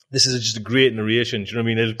 This is just a great narration, do you know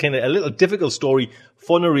what I mean? It's kind of a little difficult story,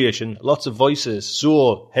 fun narration, lots of voices.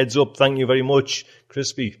 So, heads up, thank you very much,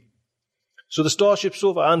 Crispy. So the Starship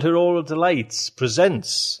Sofa and Her Aural Delights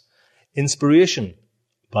presents Inspiration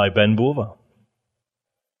by Ben Bova.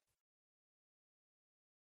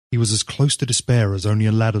 He was as close to despair as only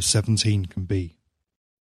a lad of 17 can be.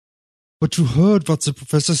 "But you heard what the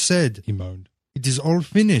professor said," he moaned. "It is all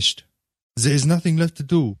finished. There is nothing left to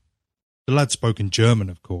do." The lad spoke in German,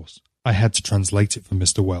 of course. I had to translate it for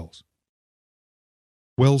Mr. Wells.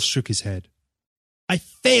 Wells shook his head. "I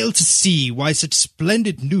fail to see why such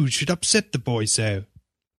splendid news should upset the boy so."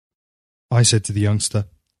 I said to the youngster,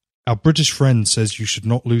 "Our British friend says you should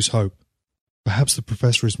not lose hope. Perhaps the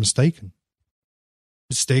professor is mistaken."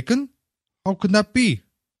 "Mistaken? How could that be?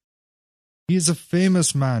 He is a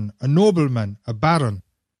famous man, a nobleman, a baron."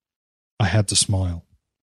 I had to smile.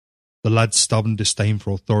 The lad's stubborn disdain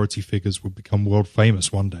for authority figures would become world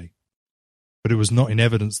famous one day. But it was not in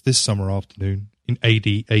evidence this summer afternoon in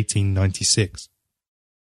AD 1896.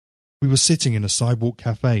 We were sitting in a sidewalk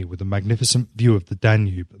cafe with a magnificent view of the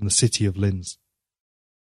Danube and the city of Linz.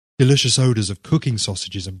 Delicious odours of cooking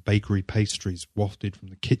sausages and bakery pastries wafted from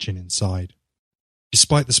the kitchen inside.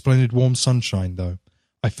 Despite the splendid warm sunshine, though,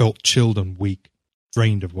 I felt chilled and weak,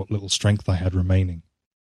 drained of what little strength I had remaining.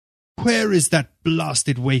 "Where is that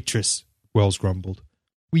blasted waitress?" Wells grumbled.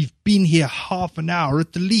 "We've been here half an hour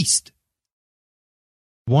at the least."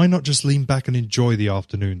 "Why not just lean back and enjoy the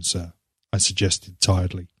afternoon, sir?" I suggested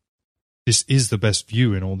tiredly. "This is the best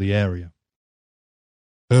view in all the area."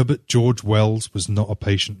 Herbert George Wells was not a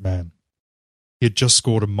patient man. He had just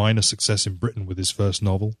scored a minor success in Britain with his first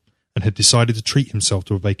novel, and had decided to treat himself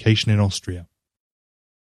to a vacation in Austria.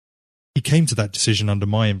 He came to that decision under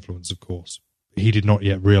my influence, of course, but he did not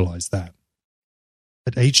yet realize that.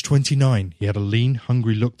 At age 29, he had a lean,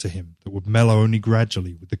 hungry look to him that would mellow only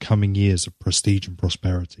gradually with the coming years of prestige and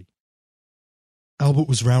prosperity. Albert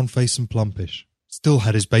was round-faced and plumpish, still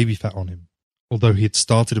had his baby fat on him, although he had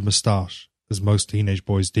started a moustache, as most teenage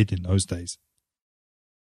boys did in those days.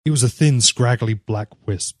 He was a thin, scraggly black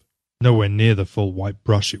wisp, nowhere near the full white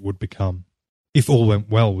brush it would become, if all went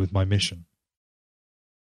well with my mission.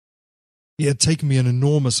 It had taken me an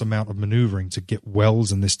enormous amount of manoeuvring to get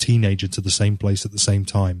Wells and this teenager to the same place at the same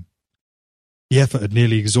time. The effort had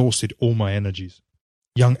nearly exhausted all my energies.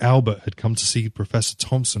 Young Albert had come to see Professor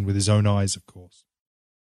Thompson with his own eyes, of course.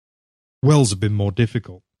 Wells had been more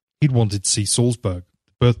difficult. He'd wanted to see Salzburg,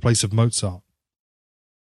 the birthplace of Mozart.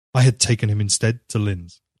 I had taken him instead to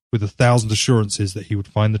Linz, with 1,000 assurances that he would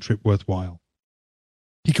find the trip worthwhile.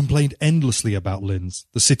 He complained endlessly about Linz,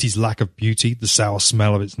 the city's lack of beauty, the sour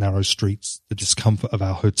smell of its narrow streets, the discomfort of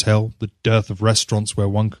our hotel, the dearth of restaurants where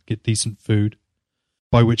one could get decent food,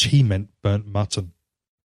 by which he meant burnt mutton.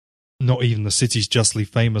 Not even the city's justly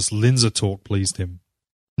famous Linzer talk pleased him.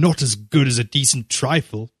 "Not as good as a decent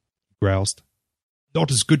trifle," he groused.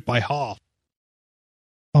 "Not as good by half."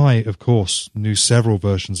 I, of course, knew several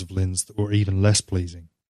versions of Linz that were even less pleasing,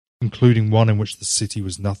 including one in which the city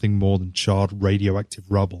was nothing more than charred radioactive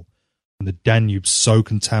rubble, and the Danube so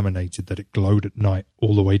contaminated that it glowed at night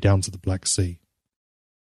all the way down to the Black Sea.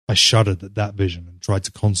 I shuddered at that vision and tried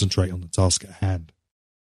to concentrate on the task at hand.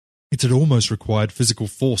 It had almost required physical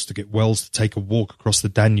force to get Wells to take a walk across the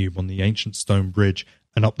Danube on the ancient stone bridge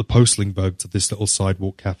and up the Postlingberg to this little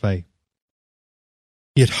sidewalk cafe.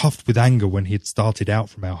 He had huffed with anger when he had started out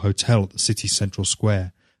from our hotel at the city's central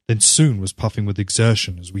square, then soon was puffing with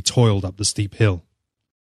exertion as we toiled up the steep hill.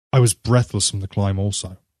 I was breathless from the climb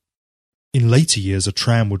also. In later years a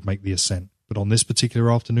tram would make the ascent, but on this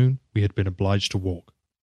particular afternoon we had been obliged to walk.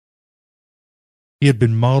 He had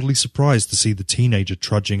been mildly surprised to see the teenager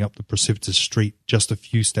trudging up the precipitous street just a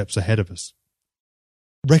few steps ahead of us.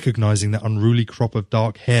 Recognizing that unruly crop of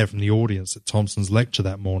dark hair from the audience at Thompson's lecture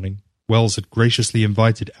that morning, Wells had graciously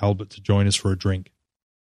invited Albert to join us for a drink.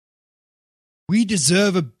 "We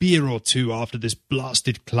deserve a beer or two after this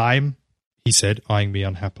blasted climb," he said, eyeing me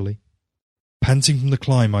unhappily. Panting from the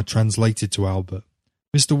climb, I translated to Albert.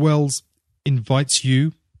 "Mr. Wells invites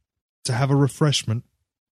you to have a refreshment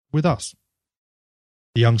with us."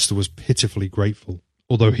 The youngster was pitifully grateful,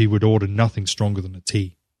 although he would order nothing stronger than a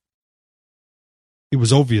tea. It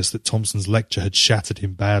was obvious that Thompson's lecture had shattered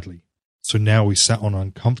him badly, so now we sat on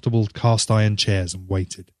uncomfortable cast-iron chairs and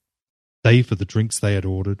waited. They for the drinks they had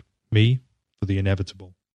ordered, me for the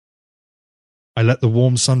inevitable. I let the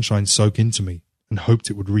warm sunshine soak into me and hoped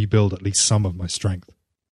it would rebuild at least some of my strength.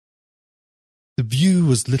 The view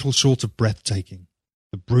was little short of breathtaking.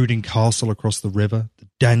 The brooding castle across the river, the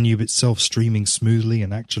Danube itself streaming smoothly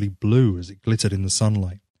and actually blue as it glittered in the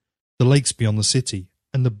sunlight, the lakes beyond the city,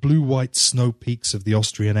 and the blue-white snow peaks of the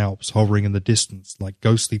Austrian Alps hovering in the distance like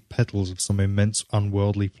ghostly petals of some immense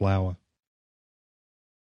unworldly flower.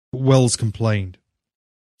 But Wells complained.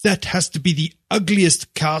 "That has to be the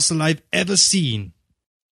ugliest castle I've ever seen."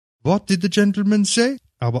 "What did the gentleman say?"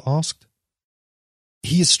 Albert asked.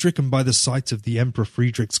 "He is stricken by the sight of the Emperor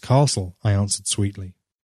Friedrich's castle," I answered sweetly.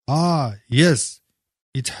 "Ah, yes,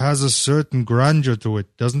 it has a certain grandeur to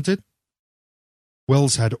it, doesn't it?"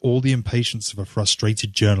 Wells had all the impatience of a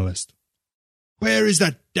frustrated journalist. "Where is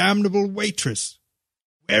that damnable waitress?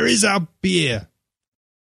 Where is our beer?"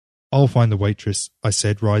 "I'll find the waitress," I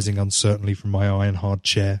said, rising uncertainly from my iron-hard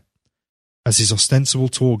chair. As his ostensible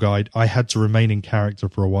tour guide, I had to remain in character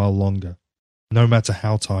for a while longer, no matter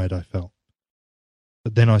how tired I felt.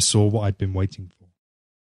 But then I saw what I'd been waiting for.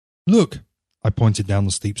 "Look!" I pointed down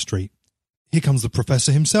the steep street. "Here comes the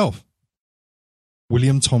professor himself."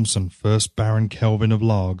 William Thompson, 1st Baron Kelvin of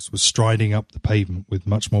Largs, was striding up the pavement with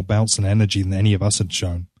much more bounce and energy than any of us had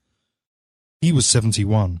shown. He was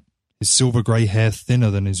 71, his silver-grey hair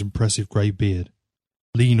thinner than his impressive grey beard,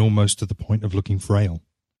 lean almost to the point of looking frail.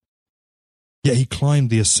 Yet he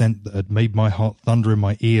climbed the ascent that had made my heart thunder in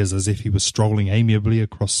my ears as if he was strolling amiably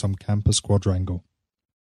across some campus quadrangle.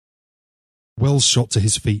 Wells shot to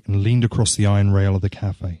his feet and leaned across the iron rail of the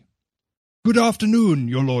cafe. "Good afternoon,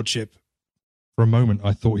 your lordship." For a moment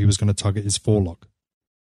I thought he was going to tug at his forelock.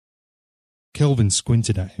 Kelvin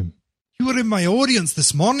squinted at him. "You were in my audience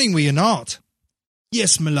this morning, were you not?"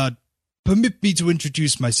 "Yes, my lord. Permit me to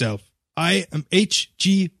introduce myself. I am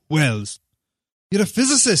H.G. Wells." "You're a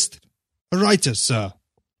physicist?" "A writer, sir."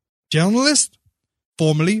 "Journalist?"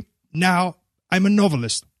 "Formerly. Now I'm a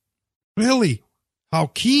novelist." "Really? How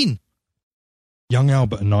keen?" Young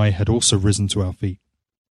Albert and I had also risen to our feet.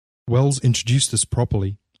 Wells introduced us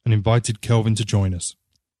properly and invited Kelvin to join us.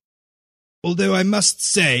 "Although I must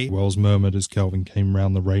say," Wells murmured as Kelvin came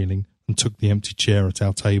round the railing and took the empty chair at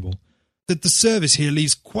our table, "that the service here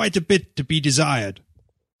leaves quite a bit to be desired."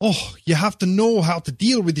 "Oh, you have to know how to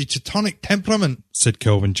deal with your Teutonic temperament," said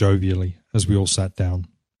Kelvin jovially as we all sat down.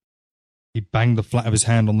 He banged the flat of his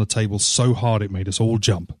hand on the table so hard it made us all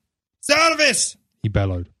jump. "Service!" he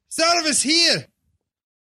bellowed. "Service here!"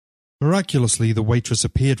 Miraculously, the waitress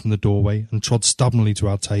appeared from the doorway and trod stubbornly to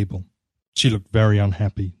our table. She looked very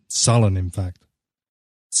unhappy, sullen in fact.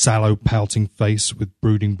 Sallow, pouting face with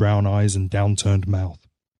brooding brown eyes and downturned mouth.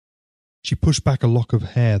 She pushed back a lock of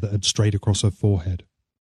hair that had strayed across her forehead.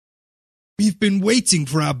 "We've been waiting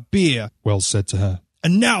for our beer," Wells said to her,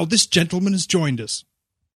 "and now this gentleman has joined us."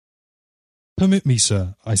 Permit me,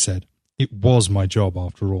 sir, I said. It was my job,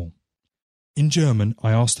 after all. In German,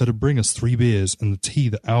 I asked her to bring us 3 beers and the tea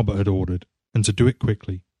that Albert had ordered, and to do it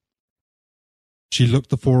quickly. She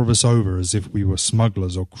looked the 4 of us over as if we were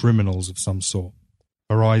smugglers or criminals of some sort,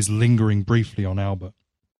 her eyes lingering briefly on Albert,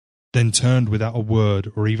 then turned without a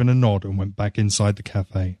word or even a nod and went back inside the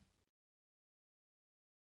cafe.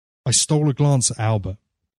 I stole a glance at Albert.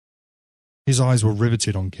 His eyes were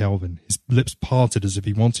riveted on Kelvin, his lips parted as if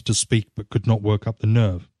he wanted to speak but could not work up the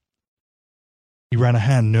nerve. He ran a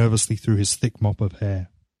hand nervously through his thick mop of hair.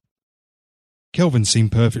 Kelvin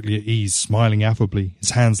seemed perfectly at ease, smiling affably, his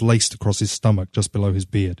hands laced across his stomach just below his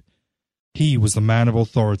beard. He was the man of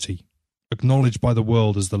authority, acknowledged by the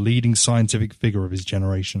world as the leading scientific figure of his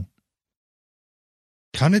generation.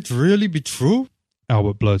 Can it really be true?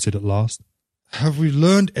 Albert blurted at last. Have we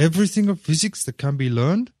learned everything of physics that can be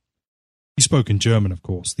learned? He spoke in German, of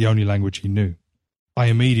course, the only language he knew. I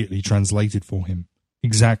immediately translated for him,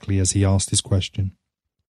 exactly as he asked his question.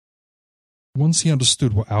 Once he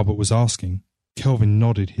understood what Albert was asking, Kelvin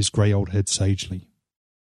nodded his grey old head sagely.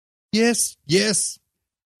 Yes.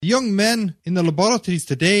 The young men in the laboratories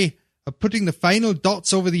today are putting the final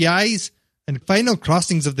dots over the I's and final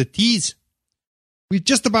crossings of the T's. We've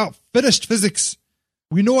just about finished physics.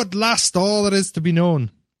 We know at last all there is to be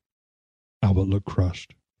known. Albert looked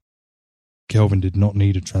crushed. Kelvin did not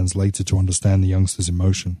need a translator to understand the youngster's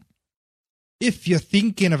emotion. If you're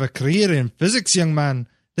thinking of a career in physics, young man,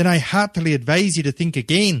 then I heartily advise you to think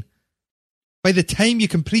again. By the time you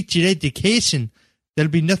complete your education,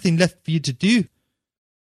 there'll be nothing left for you to do.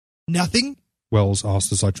 Nothing? Wells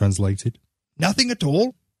asked as I translated. Nothing at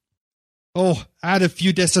all? Oh, add a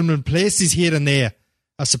few decimal places here and there,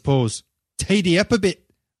 I suppose. Tidy up a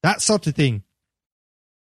bit, that sort of thing.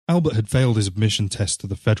 Albert had failed his admission test to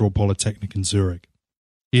the Federal Polytechnic in Zurich.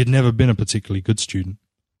 He had never been a particularly good student.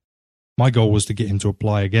 My goal was to get him to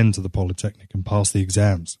apply again to the Polytechnic and pass the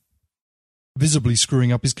exams. Visibly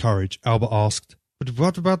screwing up his courage, Albert asked, But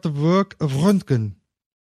what about the work of Röntgen?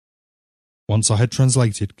 Once I had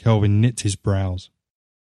translated, Kelvin knit his brows.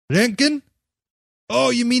 Röntgen? Oh,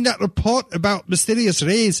 you mean that report about mysterious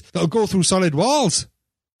rays that'll go through solid walls?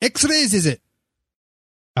 X-rays, is it?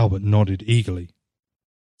 Albert nodded eagerly.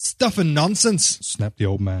 Stuff and nonsense, snapped the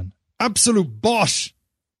old man. Absolute bosh.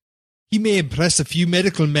 He may impress a few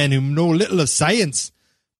medical men who know little of science,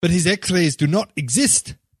 but his X-rays do not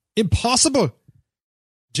exist. Impossible.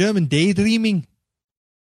 German daydreaming.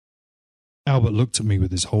 Albert looked at me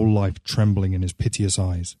with his whole life trembling in his piteous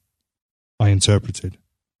eyes. I interpreted.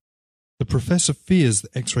 The professor fears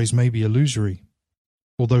that X-rays may be illusory,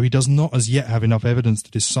 although he does not as yet have enough evidence to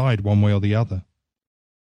decide one way or the other.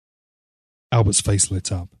 Albert's face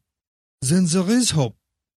lit up. Then there is hope.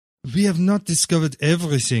 We have not discovered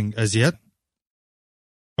everything as yet.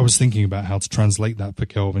 I was thinking about how to translate that for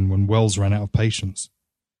Kelvin when Wells ran out of patience.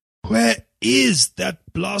 Where is that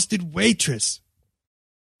blasted waitress?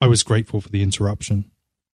 I was grateful for the interruption.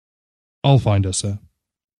 I'll find her, sir.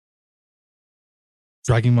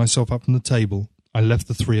 Dragging myself up from the table, I left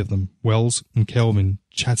the 3 of them, Wells and Kelvin,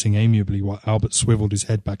 chatting amiably while Albert swiveled his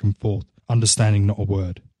head back and forth, understanding not a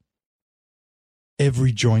word.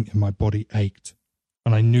 Every joint in my body ached,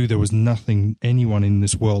 and I knew there was nothing anyone in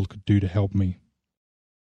this world could do to help me.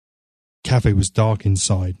 The cafe was dark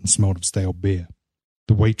inside and smelled of stale beer.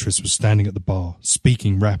 The waitress was standing at the bar,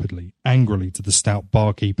 speaking rapidly, angrily to the stout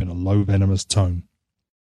barkeep in a low, venomous tone.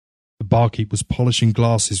 The barkeep was polishing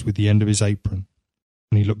glasses with the end of his apron,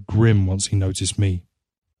 and he looked grim once he noticed me,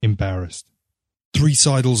 embarrassed. 3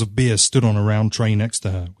 sidles of beer stood on a round tray next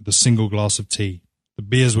to her, with a single glass of tea. The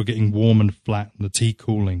beers were getting warm and flat and the tea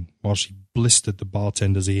cooling, while she blistered the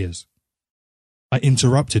bartender's ears. I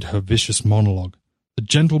interrupted her vicious monologue. The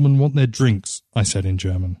gentlemen want their drinks, I said in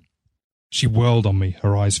German. She whirled on me,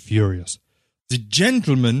 her eyes furious. The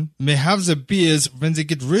gentlemen may have their beers when they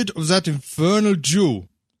get rid of that infernal Jew.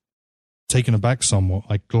 Taken aback somewhat,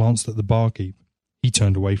 I glanced at the barkeep. He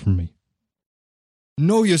turned away from me.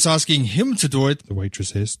 No use asking him to do it, the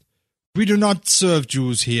waitress hissed. We do not serve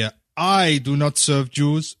Jews here. I do not serve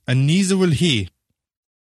Jews, and neither will he.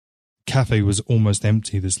 The cafe was almost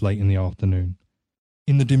empty this late in the afternoon.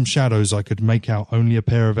 In the dim shadows I could make out only a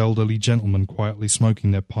pair of elderly gentlemen quietly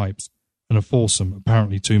smoking their pipes, and a foursome,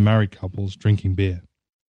 apparently 2 married couples, drinking beer.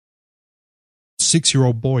 A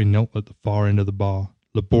 6-year-old boy knelt at the far end of the bar,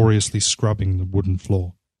 laboriously scrubbing the wooden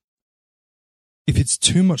floor. If it's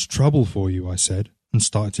too much trouble for you, I said, and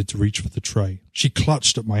started to reach for the tray. She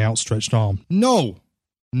clutched at my outstretched arm. No!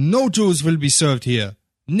 No Jews will be served here.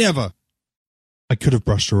 Never! I could have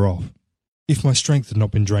brushed her off. If my strength had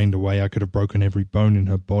not been drained away, I could have broken every bone in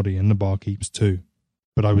her body and the barkeep's too.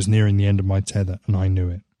 but I was nearing the end of my tether, and I knew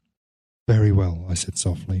it. Very well, I said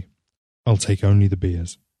softly. I'll take only the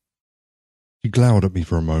beers. She glowered at me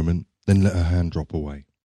for a moment, then let her hand drop away.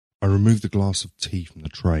 I removed the glass of tea from the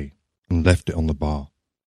tray and left it on the bar.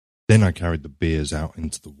 Then I carried the beers out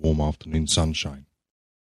into the warm afternoon sunshine.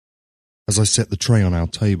 As I set the tray on our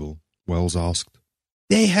table, Wells asked,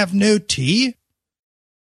 They have no tea?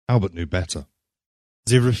 Albert knew better.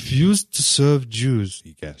 They refused to serve Jews,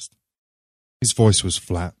 He guessed. His voice was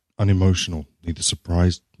flat, unemotional, neither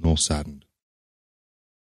surprised nor saddened.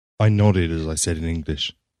 I nodded as I said in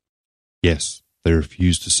English, Yes, they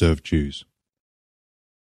refused to serve Jews.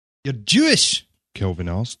 You're Jewish? Kelvin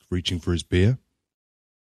asked, reaching for his beer.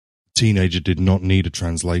 The teenager did not need a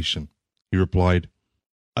translation. He replied,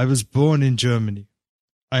 I was born in Germany.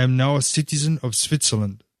 I am now a citizen of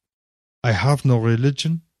Switzerland. I have no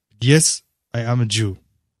religion. Yes, I am a Jew.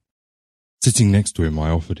 Sitting next to him,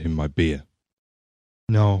 I offered him my beer.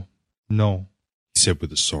 No, He said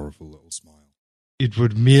with a sorrowful little smile. it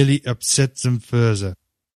would merely upset them further.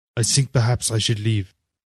 I think perhaps I should leave.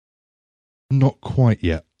 Not quite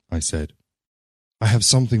yet, I said. I have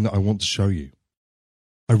something that I want to show you.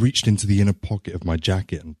 I reached into the inner pocket of my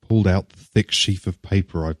jacket and pulled out the thick sheaf of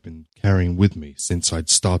paper I've been carrying with me since I'd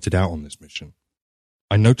started out on this mission.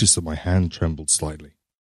 I noticed that my hand trembled slightly.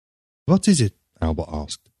 What is it? Albert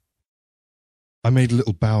asked. I made a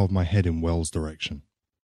little bow of my head in Wells' direction.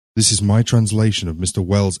 This is my translation of Mr.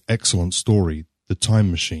 Wells' excellent story, The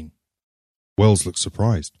Time Machine. Wells looked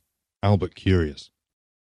surprised, Albert curious.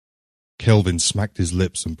 Kelvin smacked his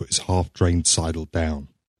lips and put his half-drained sidle down.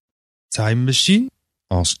 Time machine?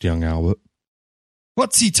 Asked young Albert.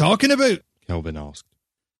 What's he talking about? Kelvin asked.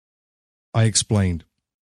 I explained.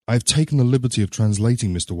 I have taken the liberty of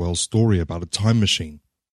translating Mr. Wells' story about a time machine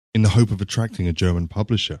in the hope of attracting a German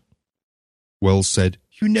publisher. Wells said,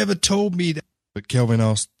 You never told me that. But Kelvin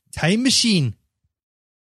asked, Time machine?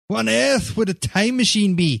 What on earth would a time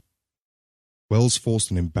machine be? Wells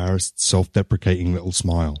forced an embarrassed, self-deprecating little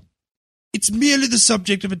smile. It's merely the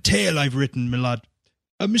subject of a tale I've written, my lad.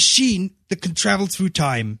 A machine that can travel through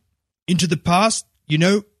time. Into the past, you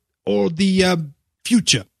know, or the,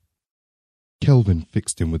 future. Kelvin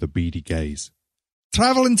fixed him with a beady gaze.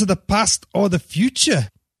 Travel into the past or the future?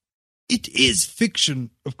 It is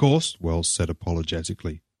fiction, of course. Wells said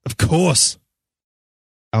apologetically. Of course.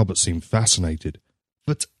 Albert seemed fascinated.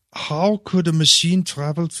 But how could a machine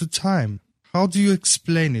travel through time? How do you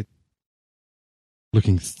explain it?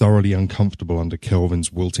 Looking thoroughly uncomfortable under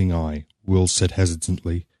Kelvin's wilting eye, Will said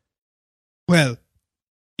hesitantly, Well,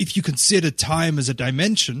 if you consider time as a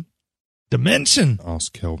dimension... Dimension?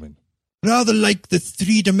 Asked Kelvin. Rather like the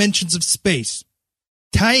 3 dimensions of space.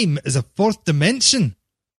 Time as a 4th dimension?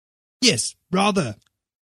 Yes, rather.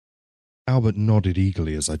 Albert nodded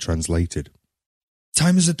eagerly as I translated.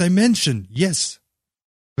 Time is a dimension, yes.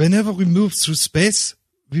 Whenever we move through space,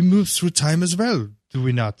 we move through time as well, do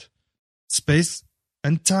we not? Space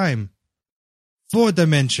and time. 4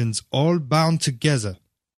 dimensions all bound together.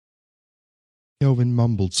 Kelvin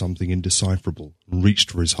mumbled something indecipherable and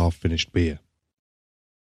reached for his half-finished beer.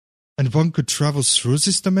 And one could travel through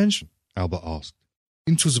this dimension? Albert asked.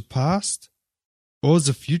 Into the past? Or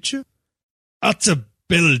the future? Utter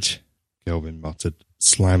bilge, Kelvin muttered,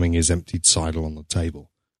 slamming his emptied sidle on the table.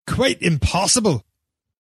 Quite impossible.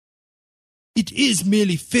 It is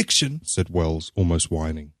merely fiction, said Wells, almost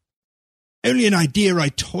whining. Only an idea I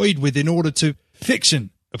toyed with in order to... Fiction,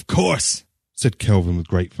 of course, said Kelvin with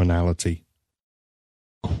great finality.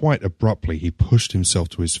 Quite abruptly, he pushed himself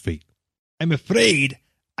to his feet. I'm afraid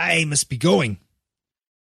I must be going.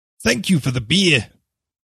 Thank you for the beer.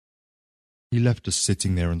 He left us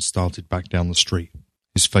sitting there and started back down the street,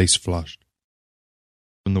 his face flushed.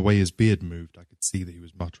 From the way his beard moved, I could see that he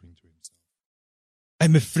was muttering to himself.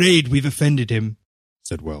 I'm afraid we've offended him,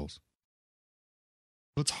 said Wells.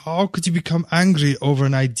 But how could he become angry over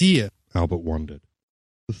an idea? Albert wondered.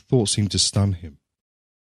 The thought seemed to stun him.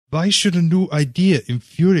 Why should a new idea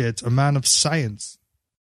infuriate a man of science?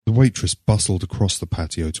 The waitress bustled across the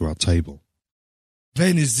patio to our table.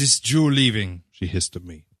 When is this Jew leaving? She hissed at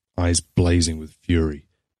me, eyes blazing with fury.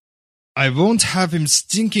 I won't have him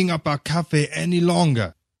stinking up our cafe any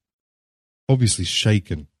longer. Obviously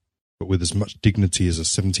shaken, but with as much dignity as a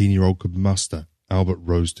 17-year-old could muster, Albert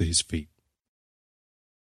rose to his feet.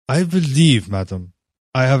 I will leave, madam.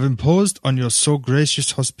 I have imposed on your so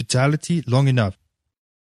gracious hospitality long enough.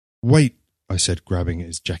 Wait, I said, grabbing at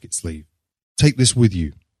his jacket sleeve. Take this with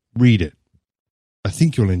you. Read it. I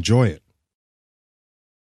think you'll enjoy it.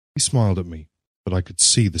 He smiled at me, but I could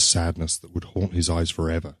see the sadness that would haunt his eyes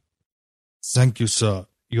forever. Thank you, sir.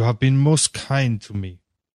 You have been most kind to me.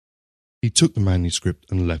 He took the manuscript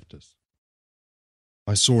and left us.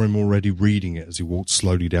 I saw him already reading it as he walked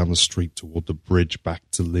slowly down the street toward the bridge back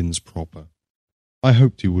to Linz proper. I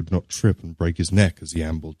hoped he would not trip and break his neck as he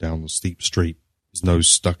ambled down the steep street, his nose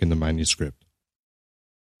stuck in the manuscript.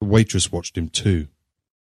 The waitress watched him too.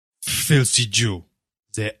 Filthy Jew.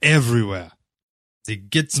 They're everywhere. They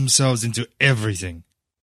get themselves into everything.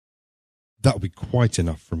 That will be quite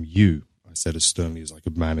enough from you, I said as sternly as I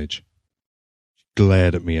could manage. She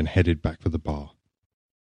glared at me and headed back for the bar.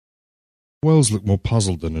 Wells looked more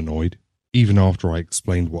puzzled than annoyed, even after I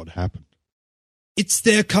explained what happened. It's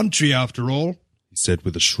their country, after all, he said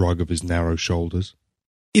with a shrug of his narrow shoulders.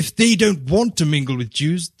 If they don't want to mingle with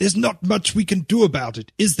Jews, there's not much we can do about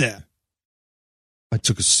it, is there? I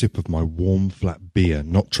took a sip of my warm, flat beer,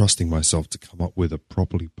 not trusting myself to come up with a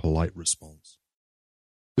properly polite response.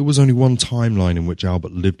 There was only one timeline in which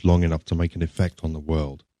Albert lived long enough to make an effect on the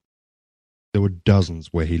world. There were dozens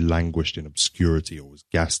where he languished in obscurity or was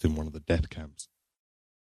gassed in one of the death camps.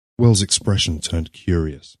 Wells' expression turned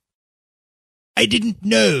curious. I didn't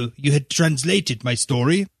know you had translated my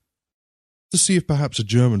story. To see if perhaps a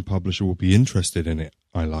German publisher would be interested in it,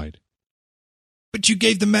 I lied. But you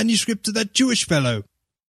gave the manuscript to that Jewish fellow.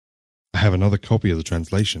 I have another copy of the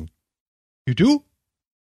translation. You do?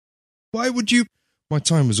 Why would you? My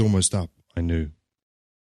time was almost up, I knew.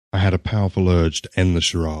 I had a powerful urge to end the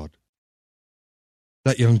charade.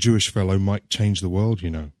 That young Jewish fellow might change the world, you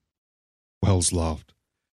know. Wells laughed.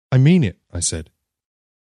 I mean it, I said.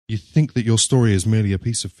 You think that your story is merely a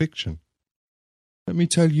piece of fiction. Let me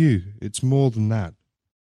tell you, it's more than that.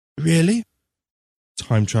 Really?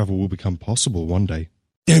 Time travel will become possible one day.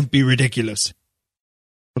 Don't be ridiculous.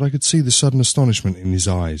 But I could see the sudden astonishment in his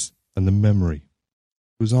eyes and the memory.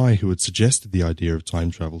 It was I who had suggested the idea of time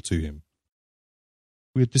travel to him.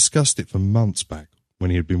 We had discussed it for months back when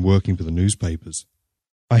he had been working for the newspapers.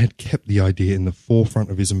 I had kept the idea in the forefront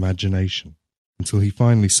of his imagination until he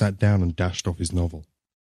finally sat down and dashed off his novel.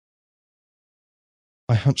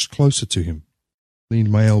 I hunched closer to him, leaned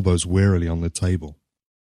my elbows wearily on the table.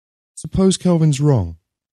 Suppose Kelvin's wrong.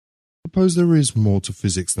 Suppose there is more to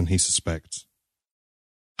physics than he suspects.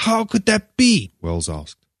 How could that be? Wells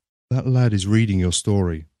asked. That lad is reading your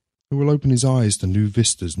story. It will open his eyes to new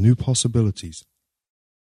vistas, new possibilities.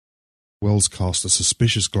 Wells cast a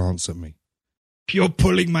suspicious glance at me. You're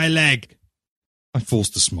pulling my leg. I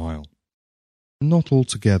forced a smile. Not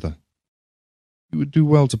altogether. You would do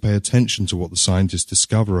well to pay attention to what the scientists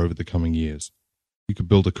discover over the coming years. You could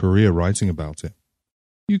build a career writing about it.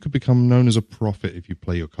 You could become known as a prophet if you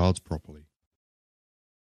play your cards properly.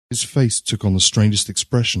 His face took on the strangest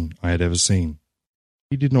expression I had ever seen.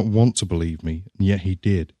 He did not want to believe me, and yet he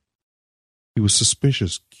did. He was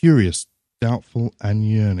suspicious, curious, doubtful, and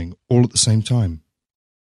yearning, all at the same time.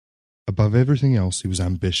 Above everything else, he was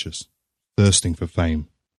ambitious, thirsting for fame.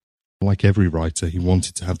 Like every writer, he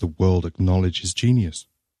wanted to have the world acknowledge his genius.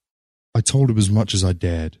 I told him as much as I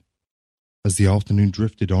dared. As the afternoon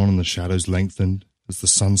drifted on and the shadows lengthened, as the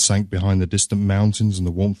sun sank behind the distant mountains and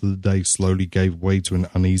the warmth of the day slowly gave way to an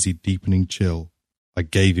uneasy, deepening chill, I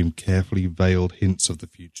gave him carefully veiled hints of the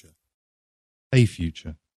future. A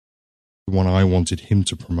future. The one I wanted him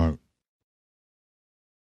to promote.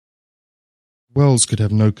 Wells could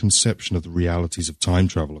have no conception of the realities of time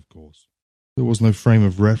travel, of course. There was no frame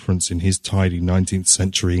of reference in his tidy 19th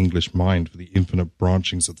century English mind for the infinite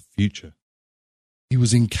branchings of the future. He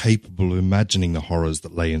was incapable of imagining the horrors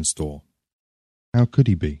that lay in store. How could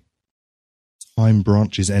he be? Time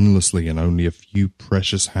branches endlessly, and only a few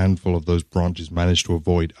precious handful of those branches manage to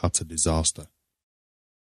avoid utter disaster.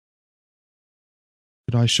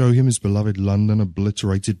 Could I show him his beloved London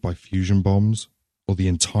obliterated by fusion bombs, or the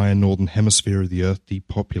entire northern hemisphere of the earth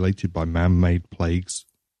depopulated by man-made plagues,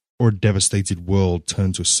 or a devastated world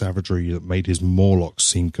turned to a savagery that made his Morlocks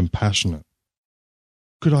seem compassionate?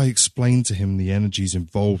 Could I explain to him the energies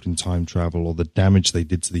involved in time travel or the damage they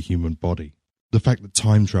did to the human body? The fact that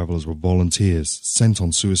time travelers were volunteers sent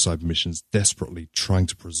on suicide missions desperately trying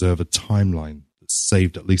to preserve a timeline that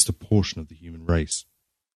saved at least a portion of the human race.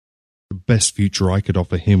 The best future I could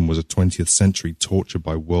offer him was a 20th century tortured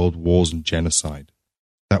by world wars and genocide.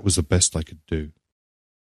 That was the best I could do.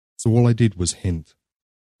 So all I did was hint,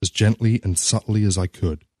 as gently and subtly as I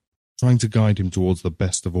could, trying to guide him towards the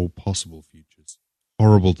best of all possible futures,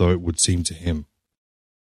 horrible though it would seem to him.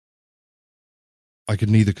 I could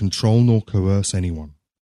neither control nor coerce anyone.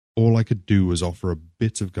 All I could do was offer a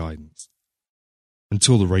bit of guidance,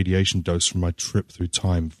 until the radiation dose from my trip through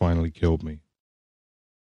time finally killed me.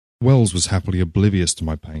 Wells was happily oblivious to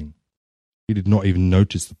my pain. He did not even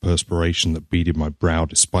notice the perspiration that beaded my brow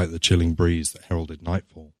despite the chilling breeze that heralded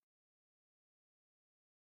nightfall.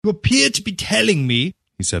 You appear to be telling me,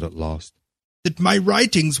 he said at last, that my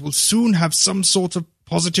writings will soon have some sort of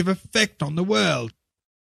positive effect on the world.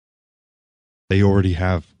 They already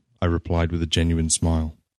have, I replied with a genuine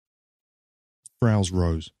smile. Brows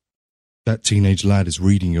rose. That teenage lad is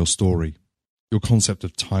reading your story. Your concept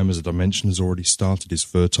of time as a dimension has already started his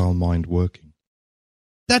fertile mind working.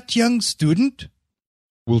 That young student?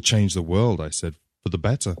 Will change the world, I said, for the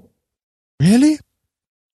better. Really?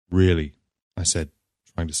 Really, I said,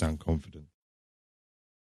 trying to sound confident.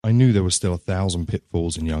 I knew there were still 1,000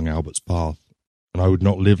 pitfalls in young Albert's path, and I would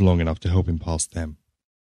not live long enough to help him past them.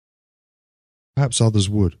 Perhaps others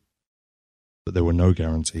would, but there were no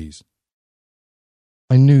guarantees.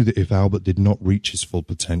 I knew that if Albert did not reach his full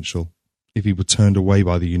potential, if he were turned away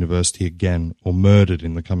by the university again or murdered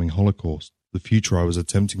in the coming Holocaust, the future I was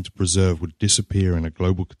attempting to preserve would disappear in a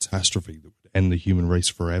global catastrophe that would end the human race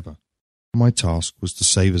forever. My task was to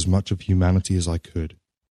save as much of humanity as I could.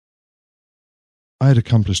 I had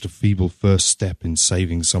accomplished a feeble first step in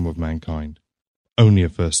saving some of mankind. Only a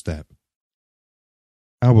first step.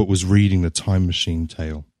 Albert was reading the time machine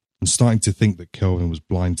tale and starting to think that Kelvin was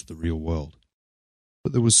blind to the real world.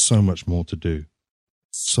 But there was so much more to do.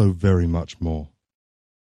 So very much more.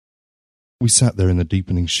 We sat there in the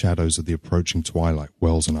deepening shadows of the approaching twilight,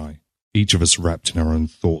 Wells and I, each of us wrapped in our own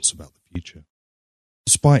thoughts about the future.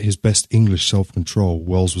 Despite his best English self-control,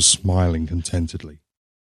 Wells was smiling contentedly.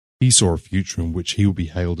 He saw a future in which he would be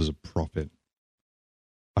hailed as a prophet.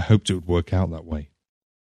 I hoped it would work out that way.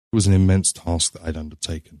 It was an immense task that I'd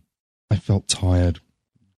undertaken. I felt tired,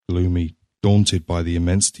 gloomy, daunted by the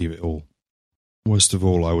immensity of it all. Worst of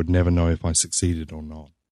all, I would never know if I succeeded or not.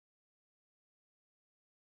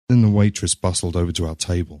 Then the waitress bustled over to our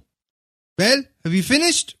table. Well, have you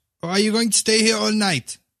finished? Or are you going to stay here all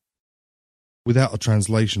night? Without a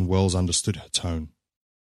translation, Wells understood her tone.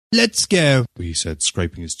 Let's go, he said,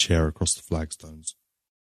 scraping his chair across the flagstones.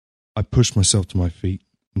 I pushed myself to my feet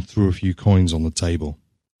and threw a few coins on the table.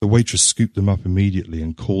 The waitress scooped them up immediately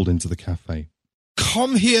and called into the cafe.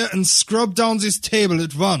 Come here and scrub down this table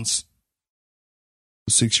at once.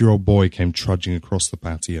 The 6-year-old boy came trudging across the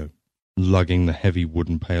patio, lugging the heavy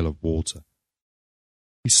wooden pail of water.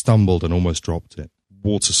 He stumbled and almost dropped it.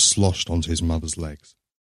 Water sloshed onto his mother's legs.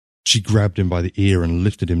 She grabbed him by the ear and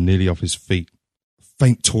lifted him nearly off his feet. A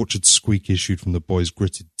faint, tortured squeak issued from the boy's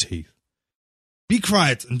gritted teeth. Be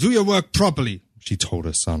quiet and do your work properly, she told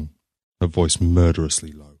her son, her voice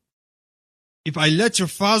murderously low. If I let your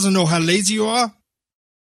father know how lazy you are...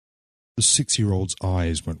 The 6-year-old's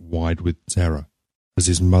eyes went wide with terror as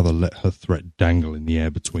his mother let her threat dangle in the air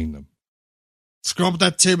between them. Scrub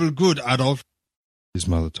that table good, Adolf, his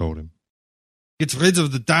mother told him. Get rid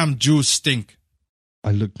of the damn Jew stink.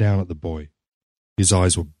 I looked down at the boy. His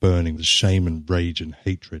eyes were burning with shame and rage and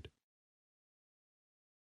hatred.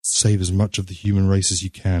 Save as much of the human race as you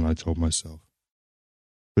can, I told myself.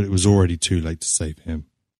 But it was already too late to save him.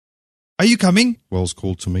 Are you coming? Wells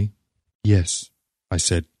called to me. Yes, I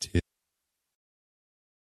said, tears.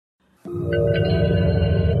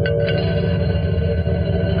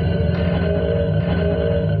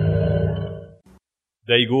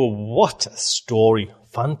 There you go. What a story.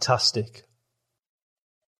 Fantastic.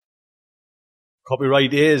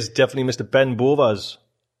 Copyright is definitely Mr. Ben Bova's.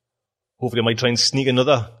 Hopefully I might try and sneak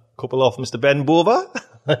another couple off Mr. Ben Bova.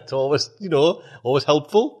 It's always, always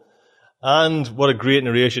helpful. And what a great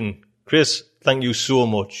narration. Chris, thank you so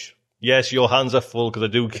much. Yes, your hands are full because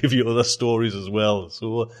I do give you other stories as well.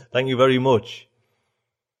 So thank you very much.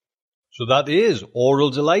 So that is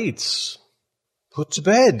Aural Delights. Put to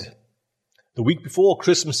bed. The week before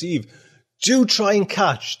Christmas Eve. Do try and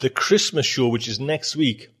catch the Christmas show, which is next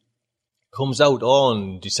week. Comes out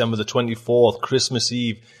on December the 24th, Christmas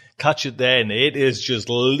Eve. Catch it then. It is just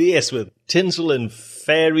laced with tinsel and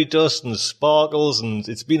fairy dust and sparkles, and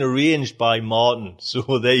it's been arranged by Martin. So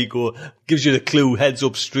there you go. Gives you the clue. Heads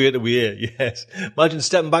up straight away. Yes. Imagine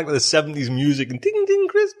stepping back to the 70s music and ding, ding,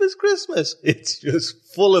 Christmas, Christmas. It's just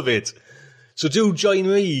full of it. So do join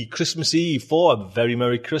me Christmas Eve for a very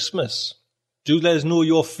Merry Christmas. Do let us know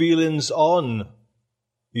your feelings on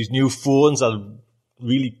these new phones that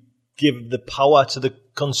really give the power to the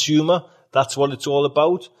consumer. That's what it's all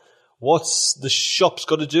about. What's the shop's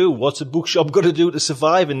got to do? What's the bookshop got to do to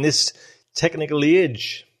survive in this technical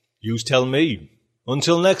age? You tell me.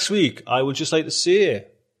 Until next week, I would just like to say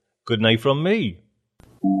good night from me.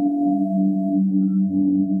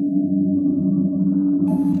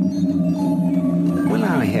 Will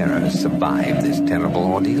our heroes survive this terrible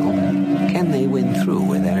ordeal? Can they win through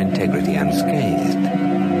with their integrity unscathed?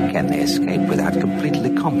 Can they escape without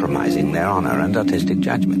completely compromising their honor and artistic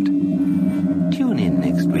judgment? Tune in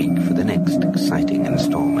next week for the next exciting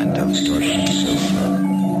installment of Starship Sofa.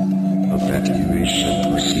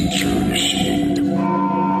 Evacuation procedure initiated.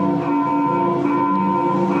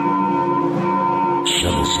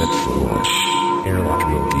 Shuttle set for launch. Airlock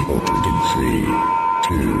will be opened in 3,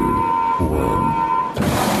 2,